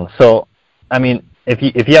down. So, I mean, if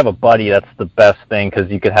you have a buddy, that's the best thing, because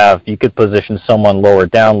you could position someone lower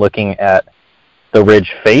down looking at the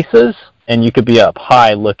ridge faces, and you could be up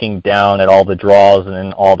high looking down at all the draws and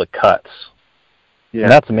in all the cuts. Yeah.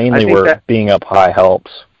 And that's mainly where being up high helps.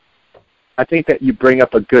 I think that you bring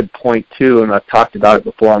up a good point, too, and I've talked about it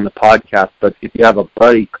before on the podcast, but if you have a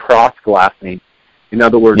buddy cross-glassing, in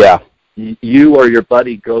other words, you or your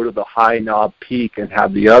buddy go to the high knob peak and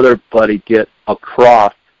have the other buddy get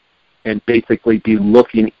across and basically be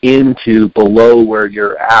looking into below where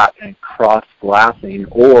you're at and cross-glassing,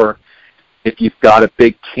 or if you've got a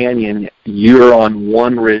big canyon, you're on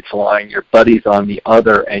one ridge line, your buddy's on the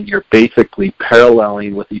other, and you're basically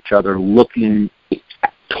paralleling with each other, looking.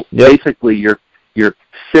 Basically, you're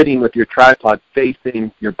sitting with your tripod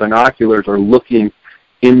facing your binoculars or looking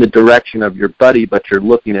in the direction of your buddy, but you're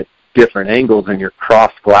looking at different angles and you're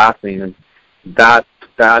cross-glassing, and that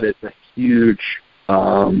is a huge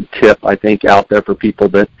tip, I think, out there for people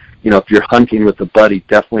that, you know, if you're hunting with a buddy,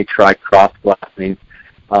 definitely try cross-glassing.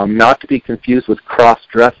 Not to be confused with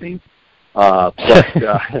cross-dressing, but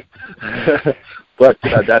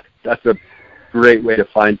that's a great way to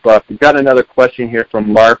find buck. We've got another question here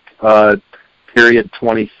from Mark, period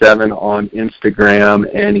 27 on Instagram,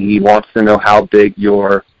 and he wants to know how big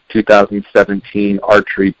your 2017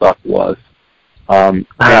 archery buck was. And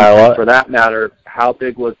for that matter, how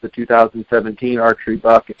big was the 2017 archery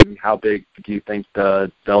buck, and how big do you think the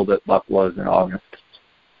velvet buck was in August?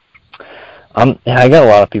 I got a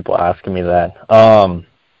lot of people asking me that.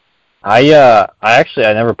 I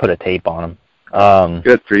never put a tape on them.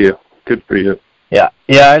 Good for you. Yeah.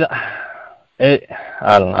 I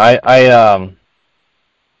don't know.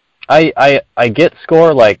 I get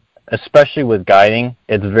score, like, especially with guiding.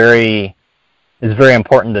 It's very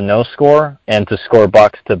important to know score and to score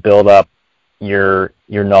bucks to build up your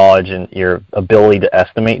knowledge and your ability to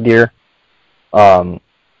estimate deer. And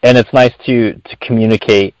it's nice to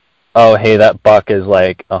communicate, oh, hey, that buck is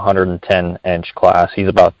like 110-inch class. He's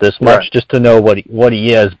about this much, right, just to know what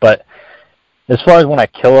he is. But as far as when I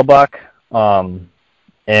kill a buck, and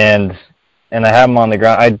I have him on the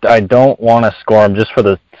ground, I don't want to score him, just for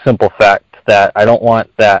the simple fact that I don't want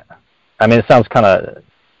that. I mean, it sounds kind of,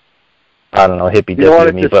 I don't know, hippy-dippy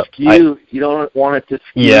to me, but you don't want it to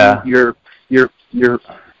skew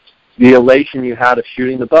the elation you had of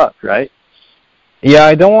shooting the buck, right? Yeah,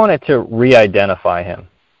 I don't want it to re-identify him.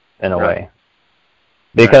 in a Right. way.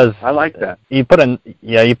 Because right. I like that. You put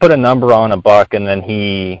a number on a buck, and then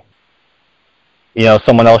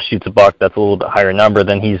someone else shoots a buck that's a little bit higher number,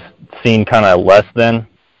 then he's seen kind of less than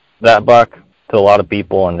that buck to a lot of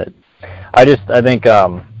people, and I think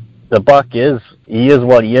the buck is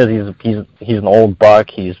what he is. He's an old buck.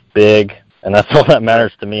 He's big, and that's all that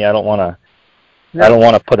matters to me. I don't want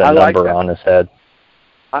to put a number on his head.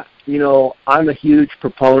 I'm a huge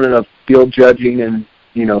proponent of field judging and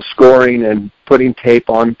scoring and putting tape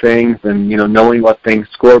on things and knowing what things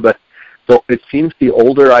score. But so it seems the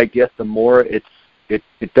older I get, the more it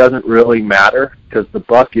doesn't really matter, because the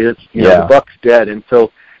buck is the buck's dead. And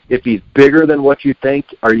so if he's bigger than what you think,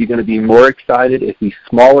 are you going to be more excited? If he's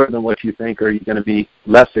smaller than what you think, are you going to be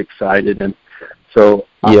less excited? And so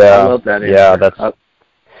I love that answer. Yeah,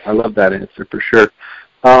 I love that answer for sure.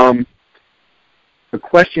 A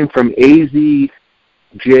question from AZ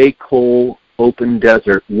Cole Open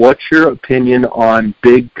Desert. What's your opinion on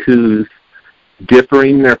big coos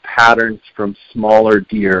differing their patterns from smaller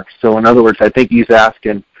deer? So in other words, I think he's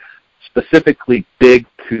asking specifically big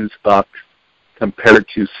coos bucks compared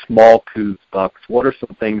to small coos bucks. What are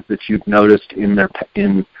some things that you've noticed in their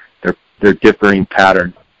differing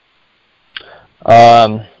pattern?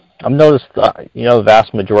 I've noticed, the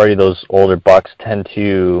vast majority of those older bucks tend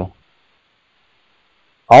to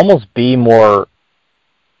almost be more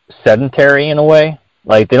sedentary in a way.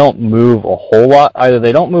 Like, they don't move a whole lot. Either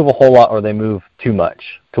they don't move a whole lot, or they move too much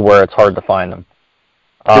to where it's hard to find them.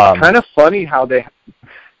 It's kind of funny how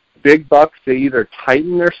big bucks, they either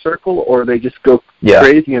tighten their circle or they just go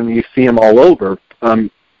crazy, and you see them all over.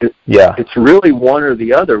 It's really one or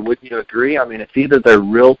the other. Wouldn't you agree? I mean, it's either they're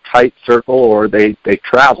real tight circle or they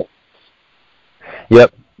travel.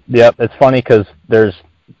 Yep. It's funny because there's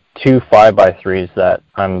 2 5x3s that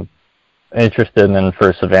I'm interested in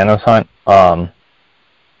for Savannah's hunt.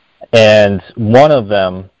 And one of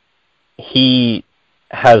them, he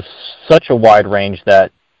has such a wide range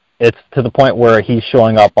that it's to the point where he's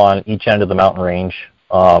showing up on each end of the mountain range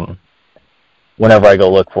whenever I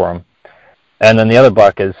go look for him. And then the other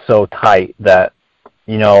buck is so tight that,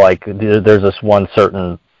 there's this one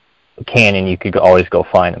certain canyon you could always go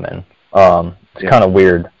find him in. It's kind of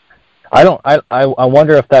weird. I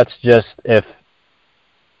wonder if that's just if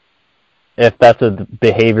that's a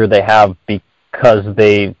behavior they have because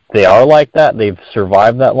they are like that, they've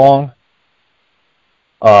survived that long.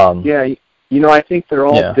 I think they're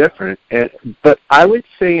all different. But I would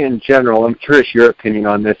say in general, I'm curious your opinion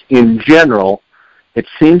on this, in general, it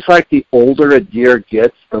seems like the older a deer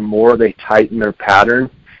gets, the more they tighten their pattern.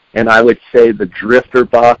 And I would say the drifter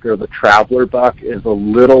buck or the traveler buck is a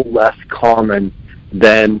little less common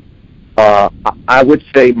than, I would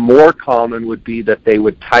say more common would be that they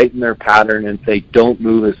would tighten their pattern and they don't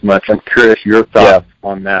move as much. I'm curious your thoughts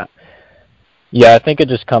on that. Yeah, I think it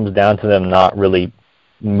just comes down to them not really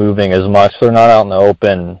moving as much. They're not out in the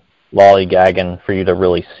open lollygagging for you to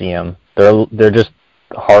really see them. They're just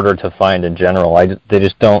harder to find in general. They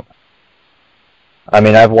just don't. I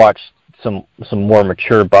mean, I've watched some more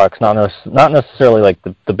mature bucks, not necessarily like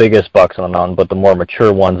the biggest bucks on the mountain, but the more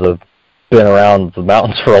mature ones have been around the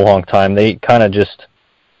mountains for a long time. They kind of just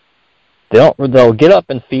they'll get up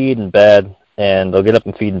and feed in bed,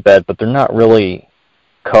 but they're not really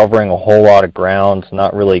covering a whole lot of ground,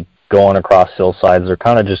 not really going across hillsides. They're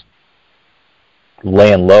kind of just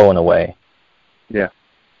laying low in a way. Yeah.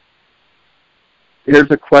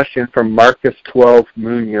 Here's a question from Marcus 12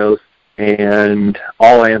 Munoz, and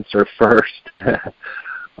I'll answer first.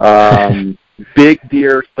 Big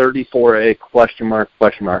deer 34A ?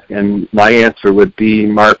 And my answer would be,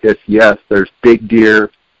 Marcus, yes, there's big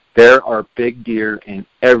deer. There are big deer in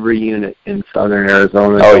every unit in southern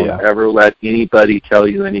Arizona. Don't ever let anybody tell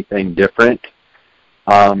you anything different.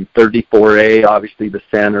 34A, obviously the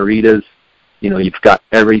Santa Ritas, you've got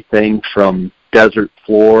everything from desert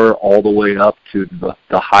floor all the way up to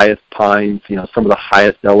the highest pines, some of the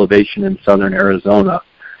highest elevation in southern Arizona.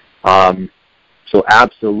 So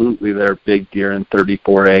absolutely there are big deer in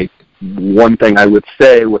 34A. One thing I would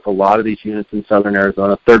say with a lot of these units in southern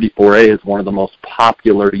Arizona, 34A is one of the most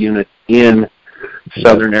popular units in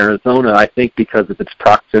southern Arizona, I think because of its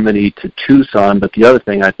proximity to Tucson, but the other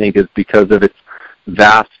thing I think is because of its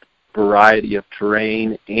vast variety of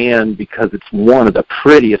terrain and because it's one of the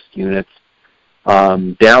prettiest units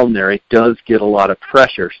down there. It does get a lot of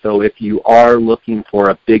pressure. So if you are looking for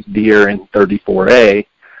a big deer in 34A,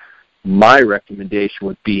 my recommendation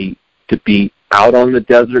would be to be out on the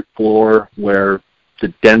desert floor where the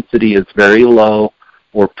density is very low,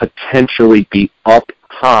 or potentially be up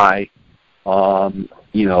high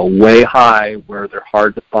way high where they're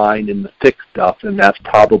hard to find in the thick stuff, and that's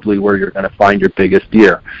probably where you're going to find your biggest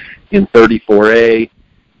deer. In 34A,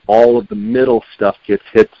 all of the middle stuff gets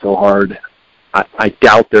hit so hard. I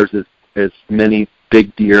doubt there's as many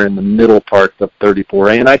big deer in the middle parts of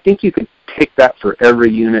 34A, and I think you can take that for every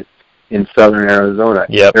unit in southern Arizona.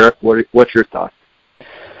 Yep. Eric, what's your thoughts?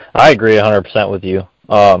 I agree 100% with you.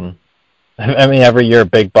 I mean, every year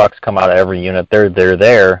big bucks come out of every unit. They're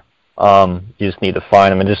there. You just need to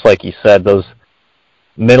find them. And just like you said, those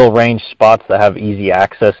middle range spots that have easy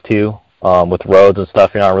access to, with roads and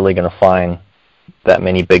stuff, you're not really going to find that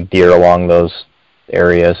many big deer along those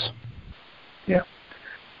areas. Yeah.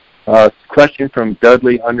 Question from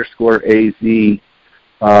Dudley_AZ.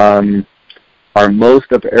 Are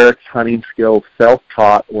most of Eric's hunting skills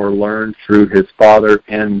self-taught or learned through his father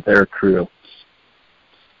and their crew?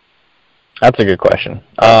 That's a good question.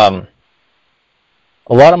 A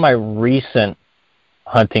lot of my recent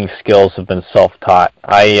hunting skills have been self-taught.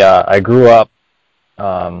 I grew up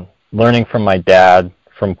learning from my dad,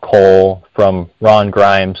 from Cole, from Ron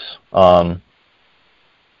Grimes,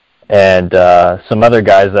 and some other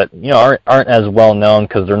guys that aren't as well known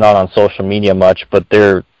because they're not on social media much, but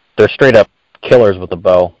they're straight up killers with a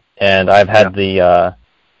bow. And I've had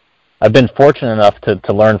I've been fortunate enough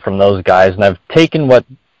to learn from those guys, and I've taken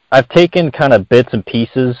kind of bits and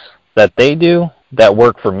pieces that they do that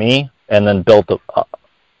work for me, and then built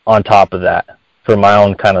on top of that for my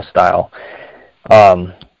own kind of style. I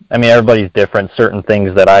mean, everybody's different. Certain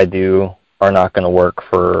things that I do are not going to work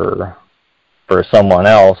for someone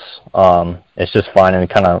else. It's just finding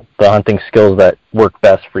kind of the hunting skills that work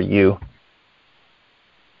best for you.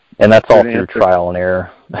 And that's all through trial and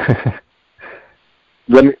error.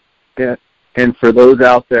 And for those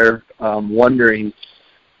out there wondering,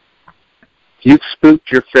 you've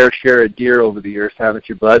spooked your fair share of deer over the years, haven't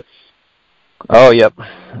you, bud? Oh, yep.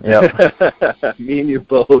 Me and you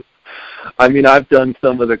both. I mean, I've done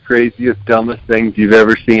some of the craziest, dumbest things you've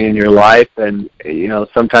ever seen in your life, and,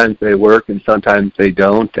 sometimes they work and sometimes they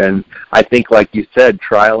don't. And I think, like you said,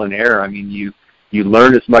 trial and error. I mean, you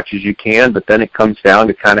learn as much as you can, but then it comes down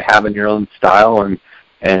to kind of having your own style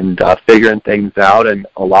and figuring things out, and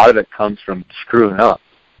a lot of it comes from screwing up.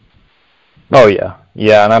 Oh, yeah.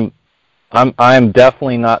 Yeah, and I'm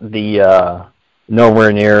definitely not the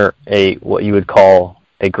nowhere near what you would call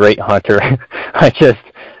a great hunter.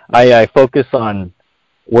 I focus on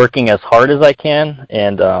working as hard as I can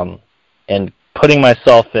and putting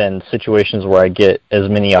myself in situations where I get as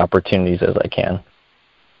many opportunities as I can.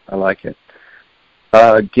 I like it.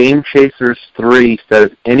 Game Chasers 3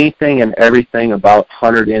 says anything and everything about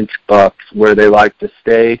 100-inch bucks, where they like to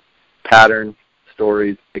stay, patterns,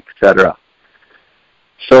 stories, etc.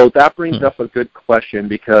 So that brings up a good question,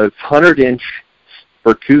 because 100-inch,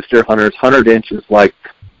 for Cousteau hunters, 100-inch is like,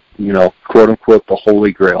 quote-unquote, the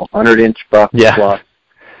holy grail. 100-inch buck plus,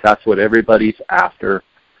 that's what everybody's after.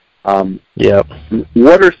 Yep.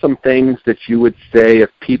 What are some things that you would say if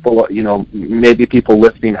people, maybe people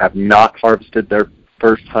listening have not harvested their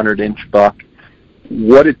first 100-inch buck?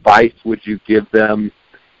 What advice would you give them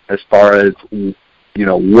as far as,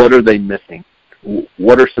 what are they missing?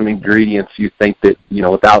 What are some ingredients you think that,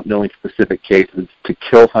 without knowing specific cases, to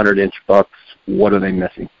kill 100-inch bucks, what are they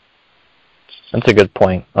missing? That's a good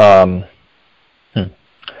point. I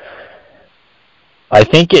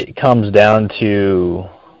think it comes down to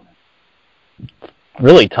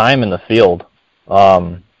really time in the field.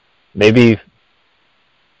 Maybe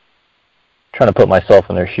trying to put myself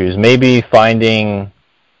in their shoes. Maybe finding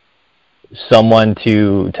someone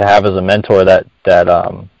to have as a mentor that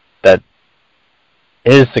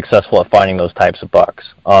is successful at finding those types of bucks.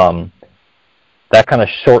 That kind of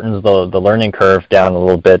shortens the learning curve down a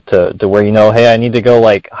little bit to where hey, I need to go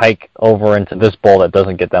hike over into this bowl that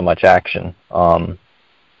doesn't get that much action. And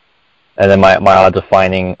then my odds of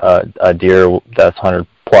finding a deer that's 100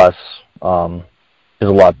 plus is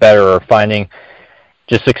a lot better. Or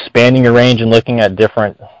just expanding your range and looking at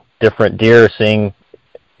different deer, seeing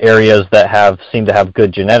areas that seem to have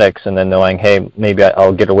good genetics, and then knowing, hey, maybe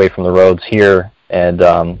I'll get away from the roads here and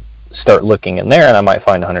start looking in there, and I might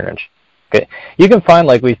find a 100-inch. Okay, you can find,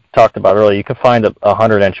 like we talked about earlier, you can find a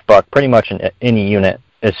 100-inch buck pretty much in any unit.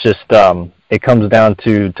 It's just it comes down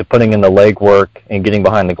to putting in the legwork and getting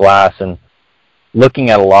behind the glass and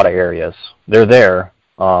looking at a lot of areas. They're there.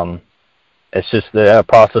 It's just the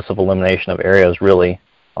process of elimination of areas, really.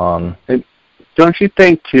 And don't you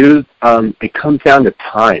think, too, it comes down to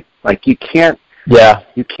time? Like, you can't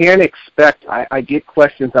expect, I get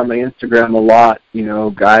questions on my Instagram a lot,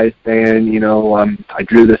 guys saying, I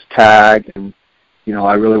drew this tag and,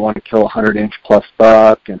 I really want to kill a 100-inch plus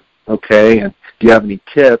buck, and okay, and do you have any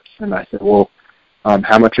tips? And I said, well,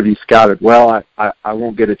 how much have you scouted? Well, I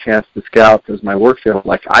won't get a chance to scout because my work schedule.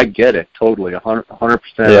 Like, I get it totally, 100%.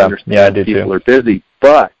 Yeah, Understand I do people too. are busy,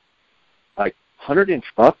 but like 100-inch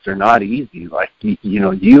bucks are not easy. Like,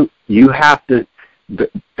 you have to.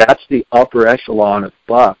 That's the upper echelon of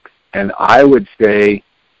bucks, and I would say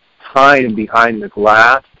time behind the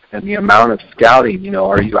glass and the amount of scouting.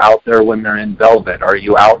 Are you out there when they're in velvet? Are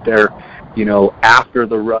you out there, after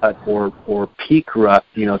the rut or peak rut,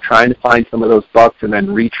 trying to find some of those bucks and then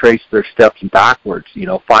retrace their steps backwards,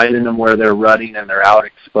 finding them where they're rutting and they're out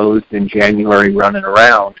exposed in January running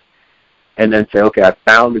around, and then say, okay, I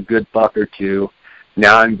found a good buck or two.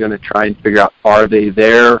 Now I'm going to try and figure out, are they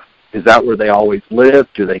there? Is that where they always live?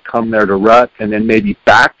 Do they come there to rut? And then maybe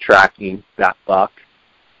backtracking that buck.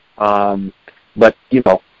 But,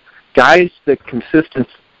 guys that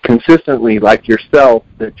consistently, like yourself,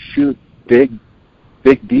 that shoot big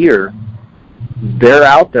deer, they're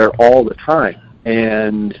out there all the time.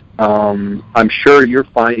 And I'm sure you're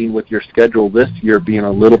finding with your schedule this year being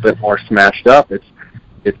a little bit more smashed up,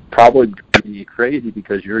 it's probably going to be crazy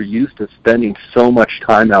because you're used to spending so much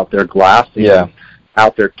time out there glassing,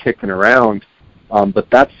 out there kicking around. But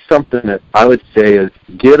that's something that I would say is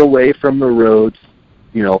get away from the roads,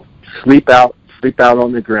 sleep out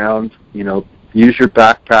on the ground, use your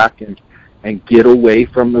backpack and get away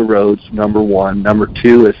from the roads, number one. Number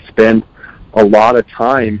two is spend a lot of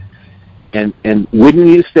time. And wouldn't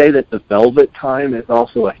you say that the velvet time is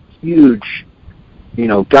also a huge,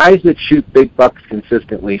 guys that shoot big bucks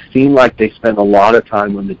consistently seem like they spend a lot of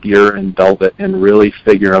time when the deer are in velvet and really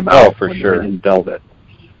figure them out for when sure. they're in velvet.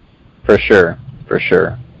 For sure.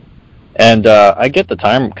 And I get the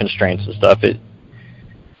time constraints and stuff.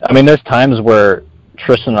 There's times where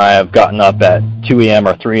Tristan and I have gotten up at 2 a.m.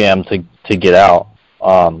 or 3 a.m. to get out,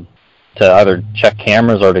 to either check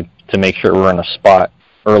cameras or to make sure we're in a spot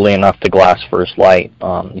early enough to glass first light.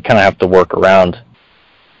 You kind of have to work around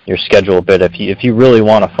your schedule a bit if you really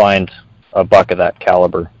want to find a buck of that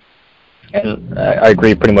caliber. And I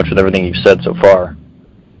agree pretty much with everything you've said so far.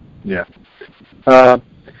 Yeah.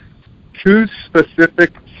 Two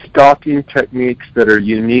specific stalking techniques that are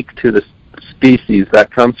unique to the species.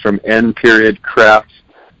 That comes from N. Craftsman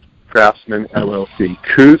LLC.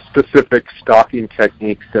 Two specific stalking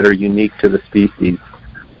techniques that are unique to the species.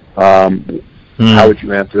 How would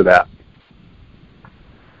you answer that?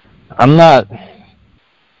 I'm not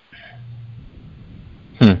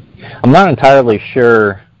entirely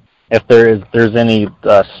sure if there's any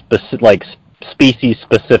species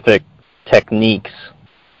specific techniques.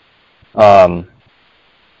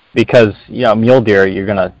 Because mule deer, you're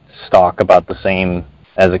gonna stalk about the same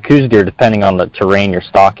as a coos deer depending on the terrain you're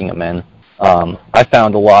stalking them in. I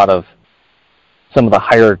found a lot of some of the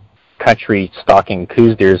higher country stalking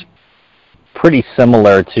coos deers pretty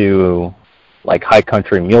similar to like high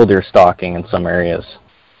country mule deer stalking in some areas,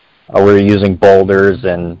 where you're using boulders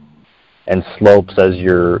and slopes as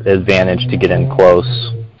your advantage to get in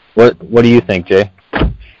close. What do you think, Jay?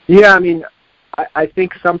 Yeah, I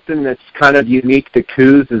think something that's kind of unique to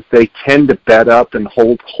coos is they tend to bed up and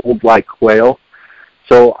hold like quail.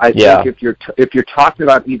 So I think if you're talking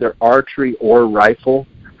about either archery or rifle,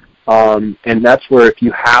 and that's where if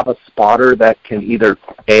you have a spotter that can either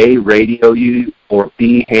A, radio you, or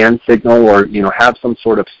B, hand signal, or have some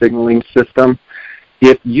sort of signaling system,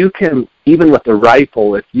 if you can, even with a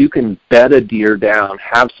rifle, if you can bed a deer down,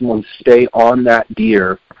 have someone stay on that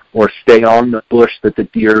deer or stay on the bush that the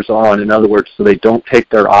deer's on, in other words, so they don't take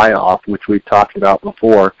their eye off, which we've talked about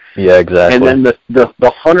before. Yeah, exactly. And then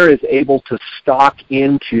the hunter is able to stalk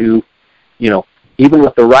into, even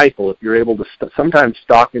with the rifle, if you're able to, sometimes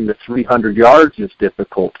stalking to 300 yards is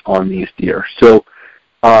difficult on these deer. So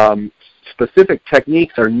specific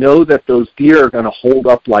techniques are know that those deer are going to hold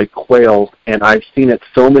up like quails, and I've seen it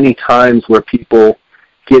so many times where people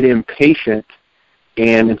get impatient,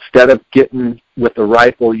 and instead of getting with the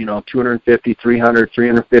rifle, 250, 300,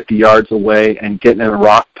 350 yards away and getting in a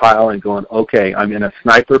rock pile and going, okay, I'm in a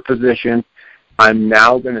sniper position, I'm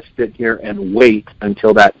now going to sit here and wait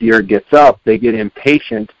until that deer gets up. They get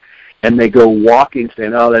impatient, and they go walking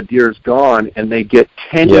saying, oh, that deer's gone, and they get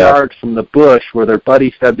 10 yards from the bush where their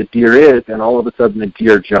buddy said the deer is, and all of a sudden the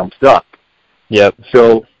deer jumps up. Yep.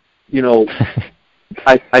 So,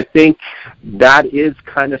 I think that is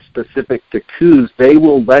kind of specific to coos. They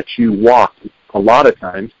will let you walk a lot of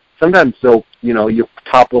times. Sometimes they'll, you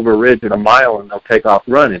top over a ridge at a mile and they'll take off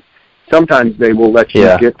running. Sometimes they will let you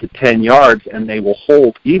get to 10 yards and they will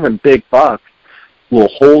hold. Even big bucks will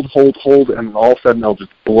hold, and all of a sudden they'll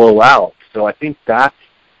just blow out. So I think that's,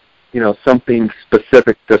 something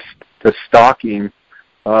specific to stalking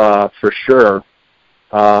for sure.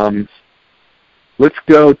 Let's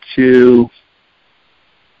go to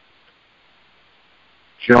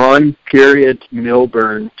John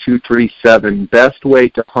Milburn 237. Best way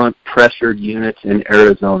to hunt pressured units in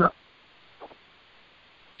Arizona.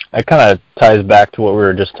 That kind of ties back to what we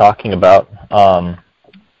were just talking about a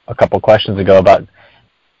couple questions ago about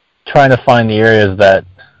trying to find the areas that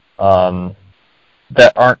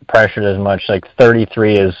that aren't pressured as much. Like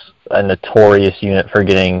 33 is a notorious unit for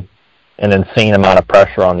getting an insane amount of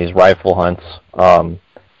pressure on these rifle hunts.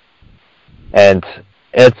 And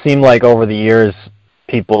it seemed like over the years,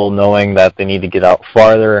 people knowing that they need to get out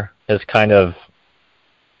farther has kind of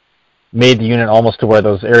made the unit almost to where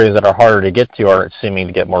those areas that are harder to get to are seeming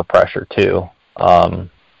to get more pressure too.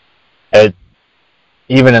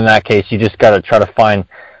 Even in that case, you just got to try to find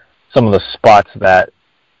some of the spots that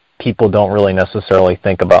people don't really necessarily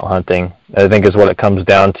think about hunting. I think is what it comes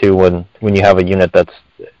down to when you have a unit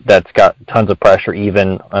that's got tons of pressure,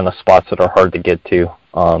 even on the spots that are hard to get to.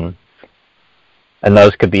 And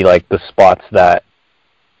those could be like the spots that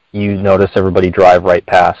you notice everybody drive right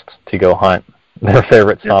past to go hunt, their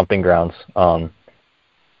favorite stomping grounds.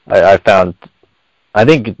 I found, I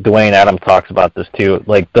think Dwayne Adams talks about this too,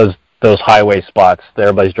 like those highway spots that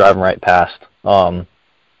everybody's driving right past.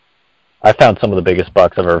 I found some of the biggest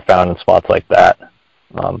bucks I've ever found in spots like that.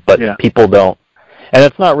 But people don't, and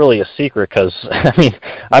it's not really a secret because, I mean,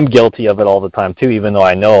 I'm guilty of it all the time too, even though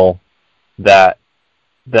I know that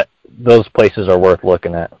those places are worth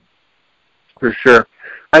looking at. For sure.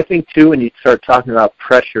 I think, too, when you start talking about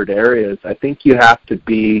pressured areas, I think you have to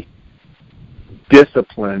be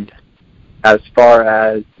disciplined as far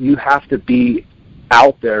as you have to be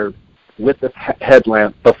out there with the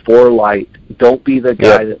headlamp before light. Don't be the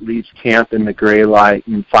guy that leaves camp in the gray light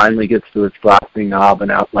and finally gets to his glassing knob and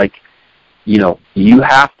out. Like, you know, you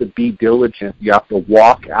have to be diligent. You have to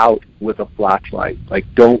walk out with a flashlight. Like,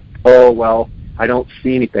 don't, I don't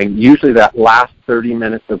see anything. Usually that last 30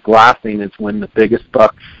 minutes of glassing is when the biggest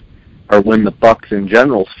bucks, or when the bucks in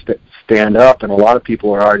general stand up, and a lot of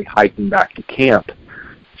people are already hiking back to camp.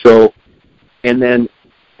 So, and then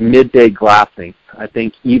midday glassing. I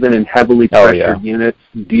think even in heavily pressured units,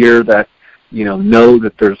 deer that, know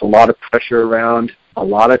that there's a lot of pressure around, a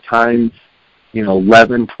lot of times,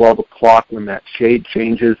 11, 12 o'clock when that shade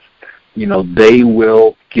changes, they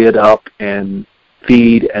will get up and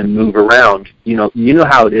feed and move around. You know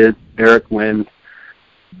how it is, Eric, when,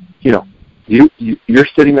 you're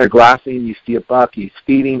sitting there glassing, you see a buck, he's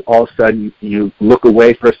feeding, all of a sudden you look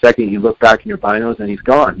away for a second, you look back in your binos, and he's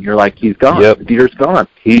gone. You're like, he's gone. Yep. The deer's gone.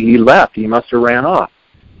 He left. He must have ran off.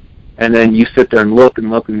 And then you sit there and look and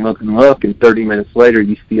look and look and look, and 30 minutes later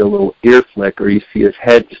you see a little ear flick, or you see his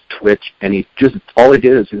head just twitch, and all he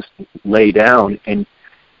did is just lay down, and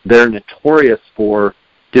they're notorious for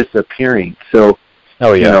disappearing. So,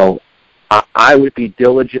 I would be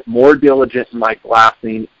more diligent in my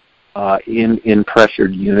glassing in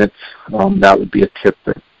pressured units. That would be a tip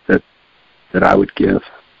that I would give.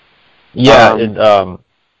 Yeah, can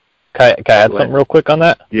I add something real quick on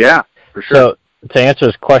that? Yeah, for sure. So to answer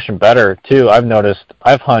this question better, too, I've noticed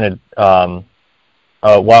I've hunted a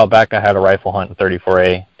while back. I had a rifle hunt in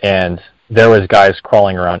 34A, and there was guys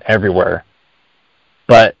crawling around everywhere.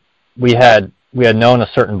 But we had known a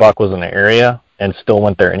certain buck was in the area and still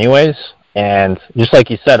went there anyways. And just like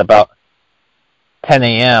you said, about 10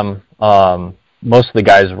 a.m., most of the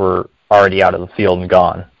guys were already out of the field and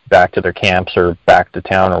gone back to their camps or back to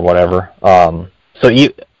town or whatever. So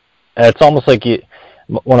it's almost like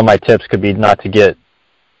one of my tips could be not to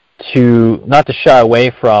shy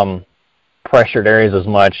away from pressured areas as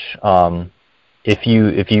much. If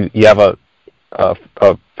you have a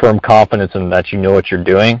firm confidence in that you know what you're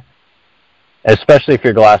doing, especially if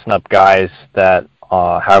you're glassing up guys that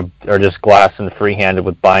are just glassing freehanded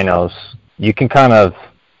with binos, you can kind of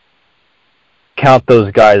count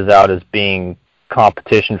those guys out as being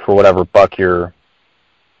competition for whatever buck you're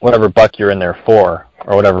in there for,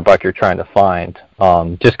 or whatever buck you're trying to find.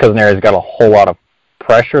 Just because an area's got a whole lot of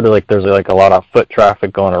pressure, there's a lot of foot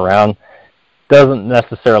traffic going around, doesn't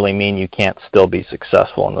necessarily mean you can't still be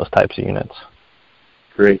successful in those types of units.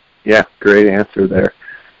 Great. Yeah, great answer there.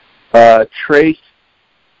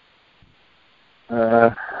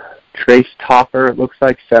 Trace Topper, it looks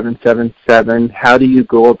like 777. How do you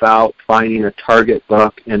go about finding a target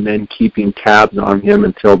buck and then keeping tabs on him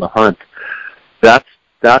until the hunt? That's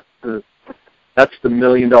the $1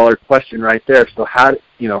 million question right there. So how do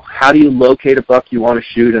you locate a buck you want to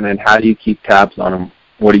shoot, and then how do you keep tabs on him?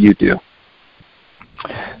 What do you do?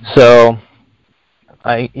 So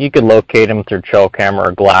you could locate him through trail camera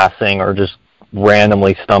or glassing, or just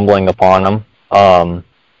randomly stumbling upon him.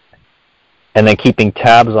 and then keeping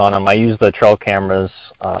tabs on them. I use the trail cameras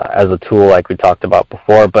as a tool, like we talked about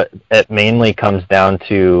before, but it mainly comes down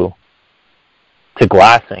to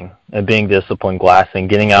glassing and being disciplined glassing,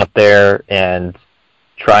 getting out there and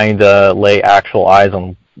trying to lay actual eyes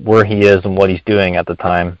on where he is and what he's doing at the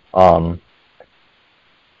time. And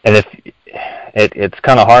if it's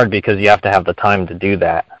kind of hard because you have to have the time to do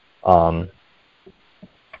that.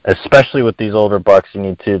 Especially with these older bucks, you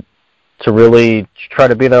need to really try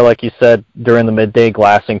to be there, like you said, during the midday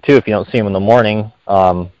glassing too. If you don't see them in the morning,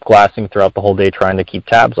 glassing throughout the whole day, trying to keep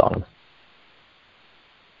tabs on them.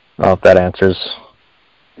 I don't know if that answers.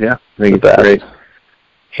 Yeah, I think it's great.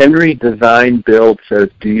 Henry Design Build says,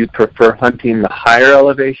 do you prefer hunting the higher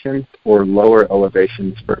elevations or lower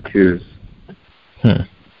elevations for coos?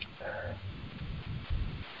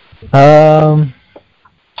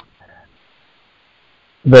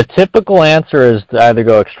 The typical answer is to either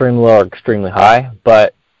go extremely low or extremely high,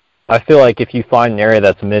 but I feel like if you find an area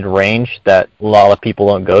that's mid-range that a lot of people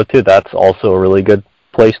don't go to, that's also a really good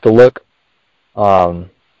place to look.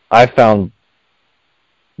 I found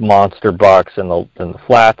monster bucks in the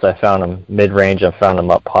flats. I found them mid-range. I found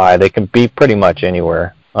them up high. They can be pretty much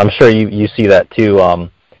anywhere. I'm sure you see that too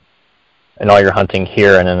in all your hunting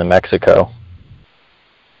here and in Mexico.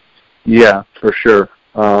 Yeah, for sure.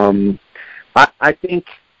 I think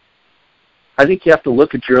you have to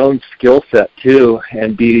look at your own skill set too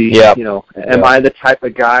and be, am I the type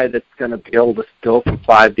of guy that's going to be able to go for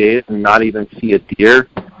 5 days and not even see a deer,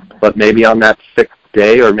 but maybe on that 6th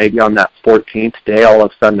day or maybe on that 14th day, all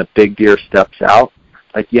of a sudden a big deer steps out?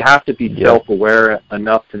 Like, you have to be self-aware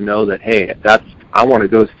enough to know that, hey, I want to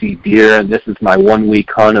go see deer, and this is my 1 week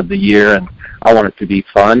hunt of the year, and I want it to be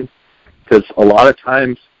fun. Because a lot of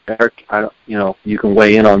times, Eric, you can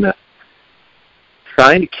weigh in on this.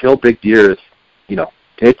 Trying to kill big deer is,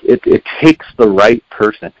 it takes the right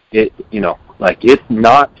person. It's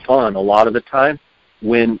not fun a lot of the time.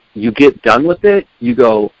 When you get done with it, you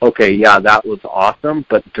go, okay, yeah, that was awesome.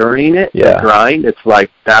 But during it, the grind, it's like,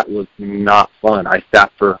 that was not fun. I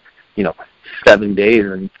sat for, 7 days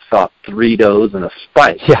and saw 3 does and a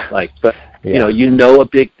spike. Yeah. A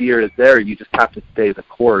big deer is there. You just have to stay the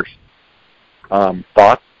course.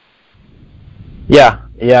 Thoughts? Yeah,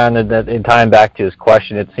 and in tying back to his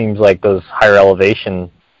question, it seems like those higher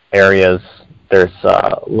elevation areas, there's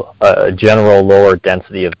a general lower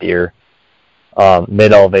density of deer.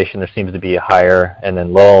 Mid elevation, there seems to be a higher, and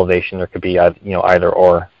then low elevation, there could be either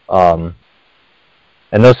or. And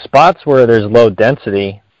those spots where there's low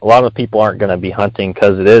density, a lot of people aren't going to be hunting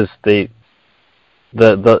because it is the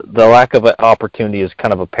lack of opportunity is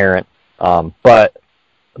kind of apparent. But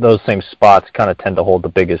those same spots kind of tend to hold the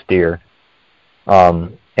biggest deer.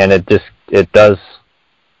 And it does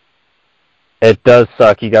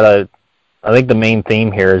suck. I think the main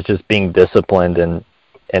theme here is just being disciplined and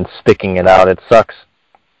sticking it out. It sucks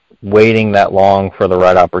waiting that long for the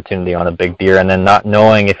right opportunity on a big deer and then not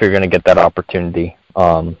knowing if you're going to get that opportunity.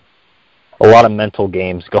 A lot of mental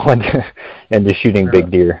games going into shooting big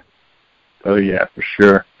deer. Oh yeah, for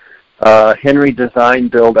sure. Henry Design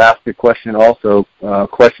Build asked a question also,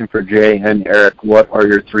 question for Jay and Eric. What are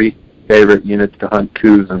your 3 favorite units to hunt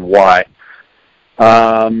coos and why?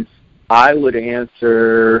 I would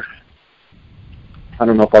answer, I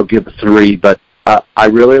don't know if I'll give 3, but I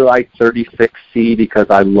really like 36C because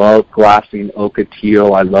I love glassing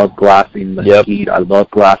Ocotillo. I love glassing Mesquite. I love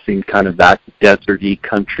glassing kind of that deserty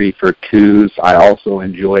country for coos. I also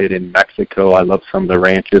enjoy it in Mexico. I love some of the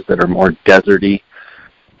ranches that are more deserty.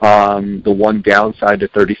 The one downside to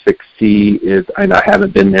 36C is, and I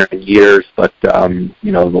haven't been there in years, but, a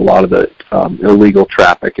lot of the illegal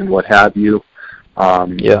traffic and what have you.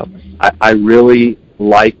 I really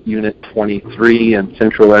like Unit 23 in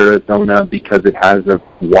Central Arizona because it has a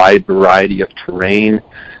wide variety of terrain.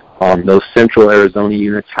 Those Central Arizona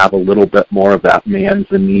units have a little bit more of that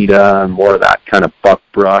manzanita and more of that kind of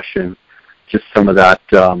buckbrush and just some of that,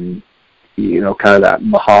 kind of that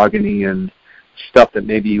mahogany and stuff that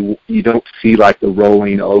maybe you don't see like the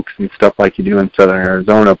rolling oaks and stuff like you do in Southern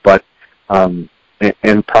Arizona. But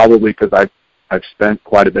and probably because I've spent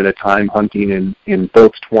quite a bit of time hunting in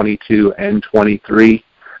both 22 and 23.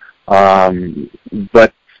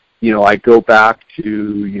 But, I go back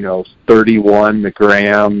to, 31, the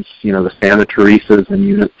Grahams, the Santa Teresas in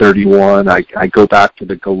Unit 31. I go back to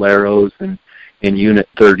the Galeros in Unit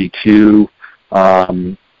 32.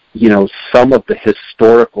 Some of the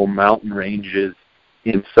historical mountain ranges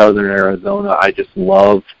in Southern Arizona I just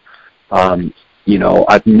love.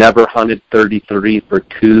 I've never hunted 33 for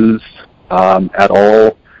coos at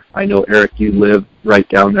all. I know, Eric, you live right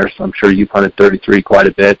down there, so I'm sure you've hunted 33 quite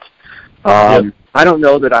a bit. I don't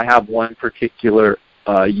know that I have one particular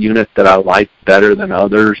unit that I like better than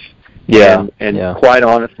others. Yeah. And quite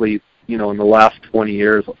honestly, in the last 20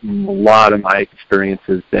 years, a lot of my experience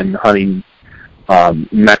has been hunting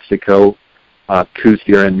Mexico, Coues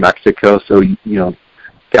deer in Mexico. So,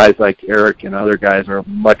 guys like Eric and other guys are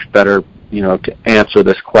much better, to answer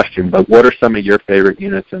this question. But what are some of your favorite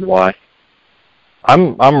units and why?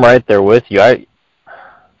 I'm right there with you. I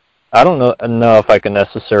don't know if I can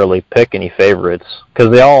necessarily pick any favorites,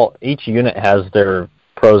 because each unit has their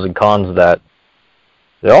pros and cons that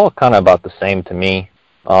they're all kind of about the same to me.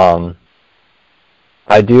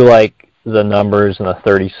 I do like the numbers and the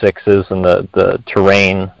 36s and the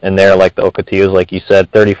terrain in there, like the Ocotillos, like you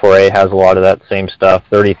said. 34A has a lot of that same stuff.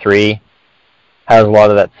 33 has a lot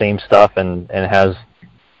of that same stuff and has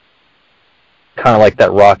kind of like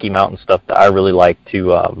that Rocky Mountain stuff that I really like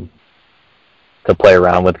to play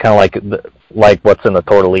around with, kind of like what's in the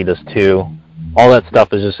Tortolitas too. All that stuff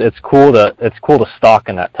is it's cool to stock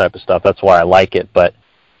in that type of stuff. That's why I like it. But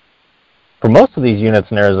for most of these units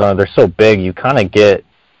in Arizona, they're so big, you kind of get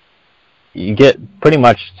pretty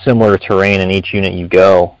much similar terrain in each unit you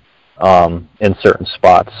go in certain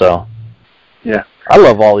spots. So yeah, I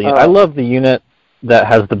love all the I love the unit that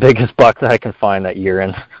has the biggest buck that I can find that year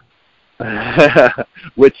in.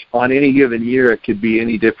 Which on any given year it could be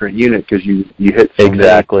any different unit because you hit so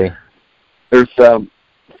exactly many. There's a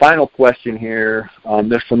final question here.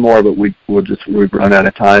 There's some more, but we've run out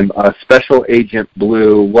of time. Special Agent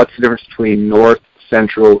Blue. What's the difference between North,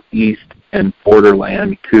 Central, East, and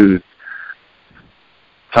Borderland Coues?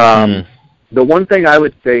 The one thing I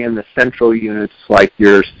would say in the Central units, like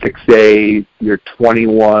your 6A, your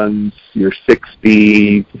 21s, your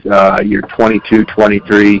 6Bs, your 22,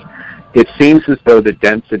 23. It seems as though the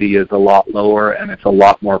density is a lot lower and it's a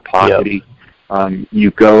lot more pockety. Yep.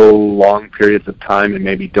 You go long periods of time and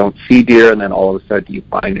maybe don't see deer, and then all of a sudden you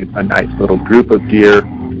find a nice little group of deer.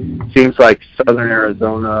 Seems like southern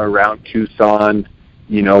Arizona, around Tucson,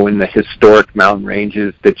 in the historic mountain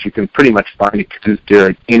ranges, that you can pretty much find a Coues deer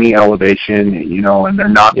at any elevation, and they're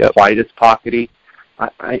not yep. quite as pockety.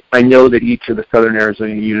 I know that each of the southern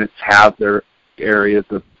Arizona units have their areas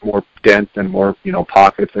of more dense and more,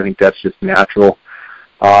 pockets. I think that's just natural.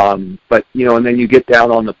 But, and then you get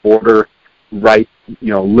down on the border, right,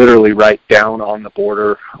 literally right down on the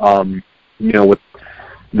border,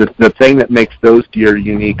 with the thing that makes those deer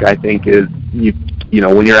unique, I think, is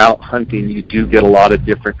when you're out hunting, you do get a lot of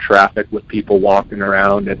different traffic with people walking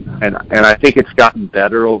around, and I think it's gotten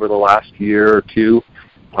better over the last year or two,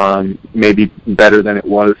 maybe better than it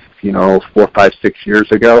was, 4, 5, 6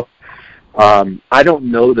 years ago. I don't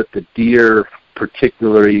know that the deer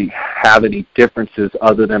particularly have any differences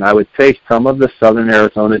other than I would say some of the southern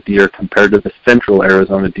Arizona deer compared to the central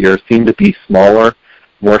Arizona deer seem to be smaller,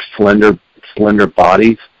 more slender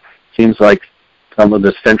bodies. Seems like some of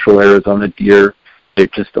the central Arizona deer, they're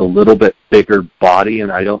just a little bit bigger body,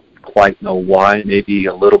 and I don't quite know why. Maybe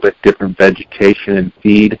a little bit different vegetation and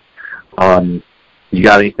feed. You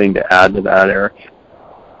got anything to add to that, Eric?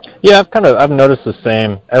 Yeah, I've noticed the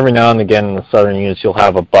same. Every now and again in the southern units, you'll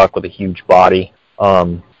have a buck with a huge body,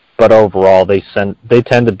 but overall they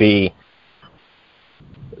tend to be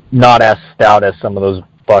not as stout as some of those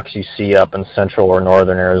bucks you see up in central or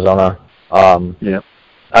northern Arizona. Yeah,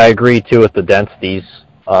 I agree too with the densities.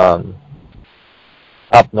 Up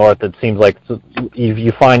north, it seems like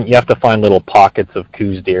you have to find little pockets of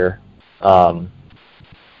Coues deer, but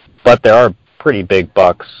there are pretty big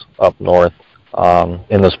bucks up north.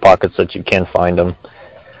 In those pockets that you can find them.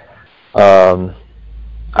 I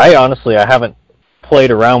haven't played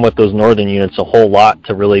around with those northern units a whole lot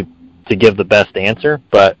to give the best answer,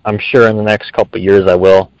 but I'm sure in the next couple of years I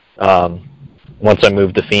will, once I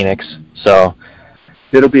move to Phoenix. So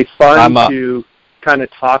it'll be fun to kind of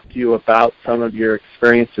talk to you about some of your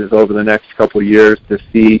experiences over the next couple of years to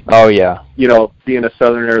see. Oh yeah. Being a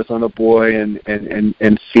southern Arizona boy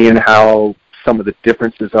and seeing how some of the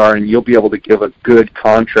differences are, and you'll be able to give a good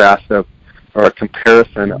contrast or a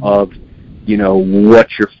comparison of, what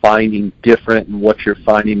you're finding different and what you're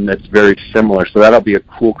finding that's very similar. So that'll be a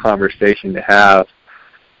cool conversation to have.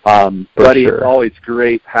 Buddy, sure. It's always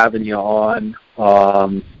great having you on.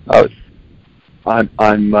 I'm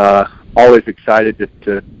always excited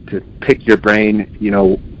to pick your brain.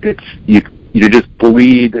 You just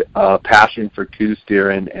bleed passion for Coues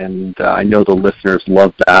deer, and I know the listeners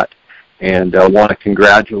love that. And I want to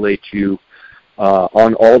congratulate you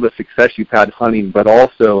on all the success you've had hunting, but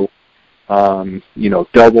also,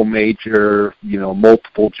 double major,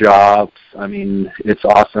 multiple jobs. I mean, it's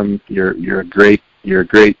awesome. You're a great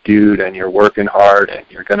dude, and you're working hard, and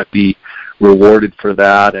you're going to be rewarded for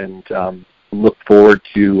that. And look forward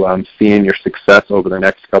to seeing your success over the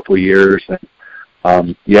next couple of years.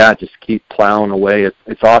 And just keep plowing away.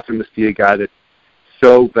 It's awesome to see a guy that's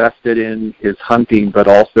so vested in his hunting, but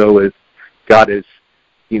also has got his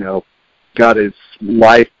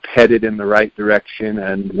life headed in the right direction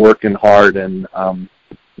and working hard. And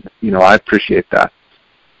I appreciate that.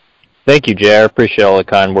 Thank you, Jay. I appreciate all the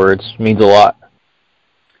kind words. It means a lot.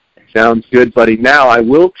 Sounds good, buddy. Now, I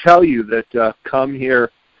will tell you that come here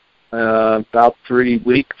about 3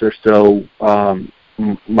 weeks or so,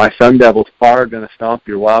 my Sun Devils are going to stomp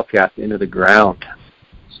your Wildcats into the ground.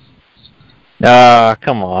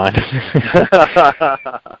 Come on.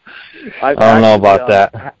 I don't know about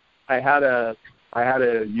that. I had a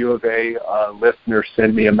U of A listener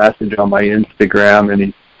send me a message on my Instagram,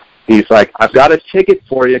 and he's like, "I've got a ticket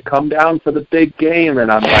for you. Come down for the big game."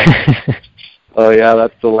 And I'm like, "Oh yeah,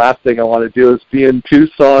 that's the last thing I want to do is be in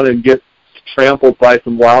Tucson and get trampled by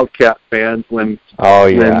some Wildcat fans."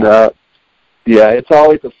 It's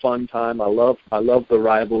always a fun time. I love the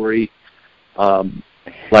rivalry.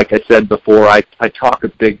 Like I said before, I talk a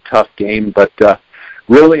big, tough game, but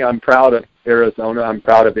really I'm proud of Arizona. I'm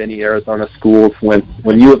proud of any Arizona schools. When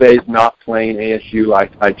U of A is not playing ASU,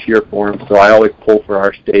 I cheer for them, so I always pull for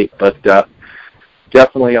our state. But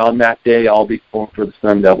definitely on that day, I'll be pulling for the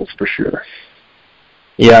Sun Devils for sure.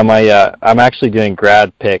 Yeah, I'm actually doing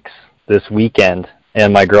grad picks this weekend,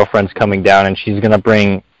 and my girlfriend's coming down, and she's going to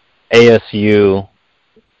bring ASU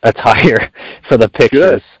attire for the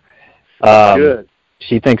pictures. Good.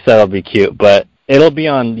 She thinks that'll be cute, but it'll be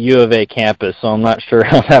on U of A campus, so I'm not sure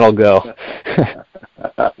how that'll go.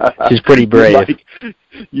 She's pretty brave.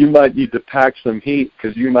 You might need to pack some heat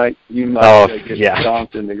because you might get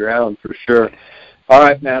stomped in the ground for sure. All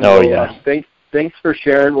right, man. Thanks for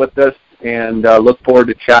sharing with us, and look forward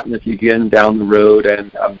to chatting with you again down the road.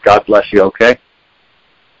 And God bless you. Okay.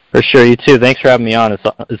 For sure. You too. Thanks for having me on.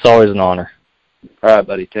 It's always an honor. All right,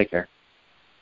 buddy. Take care.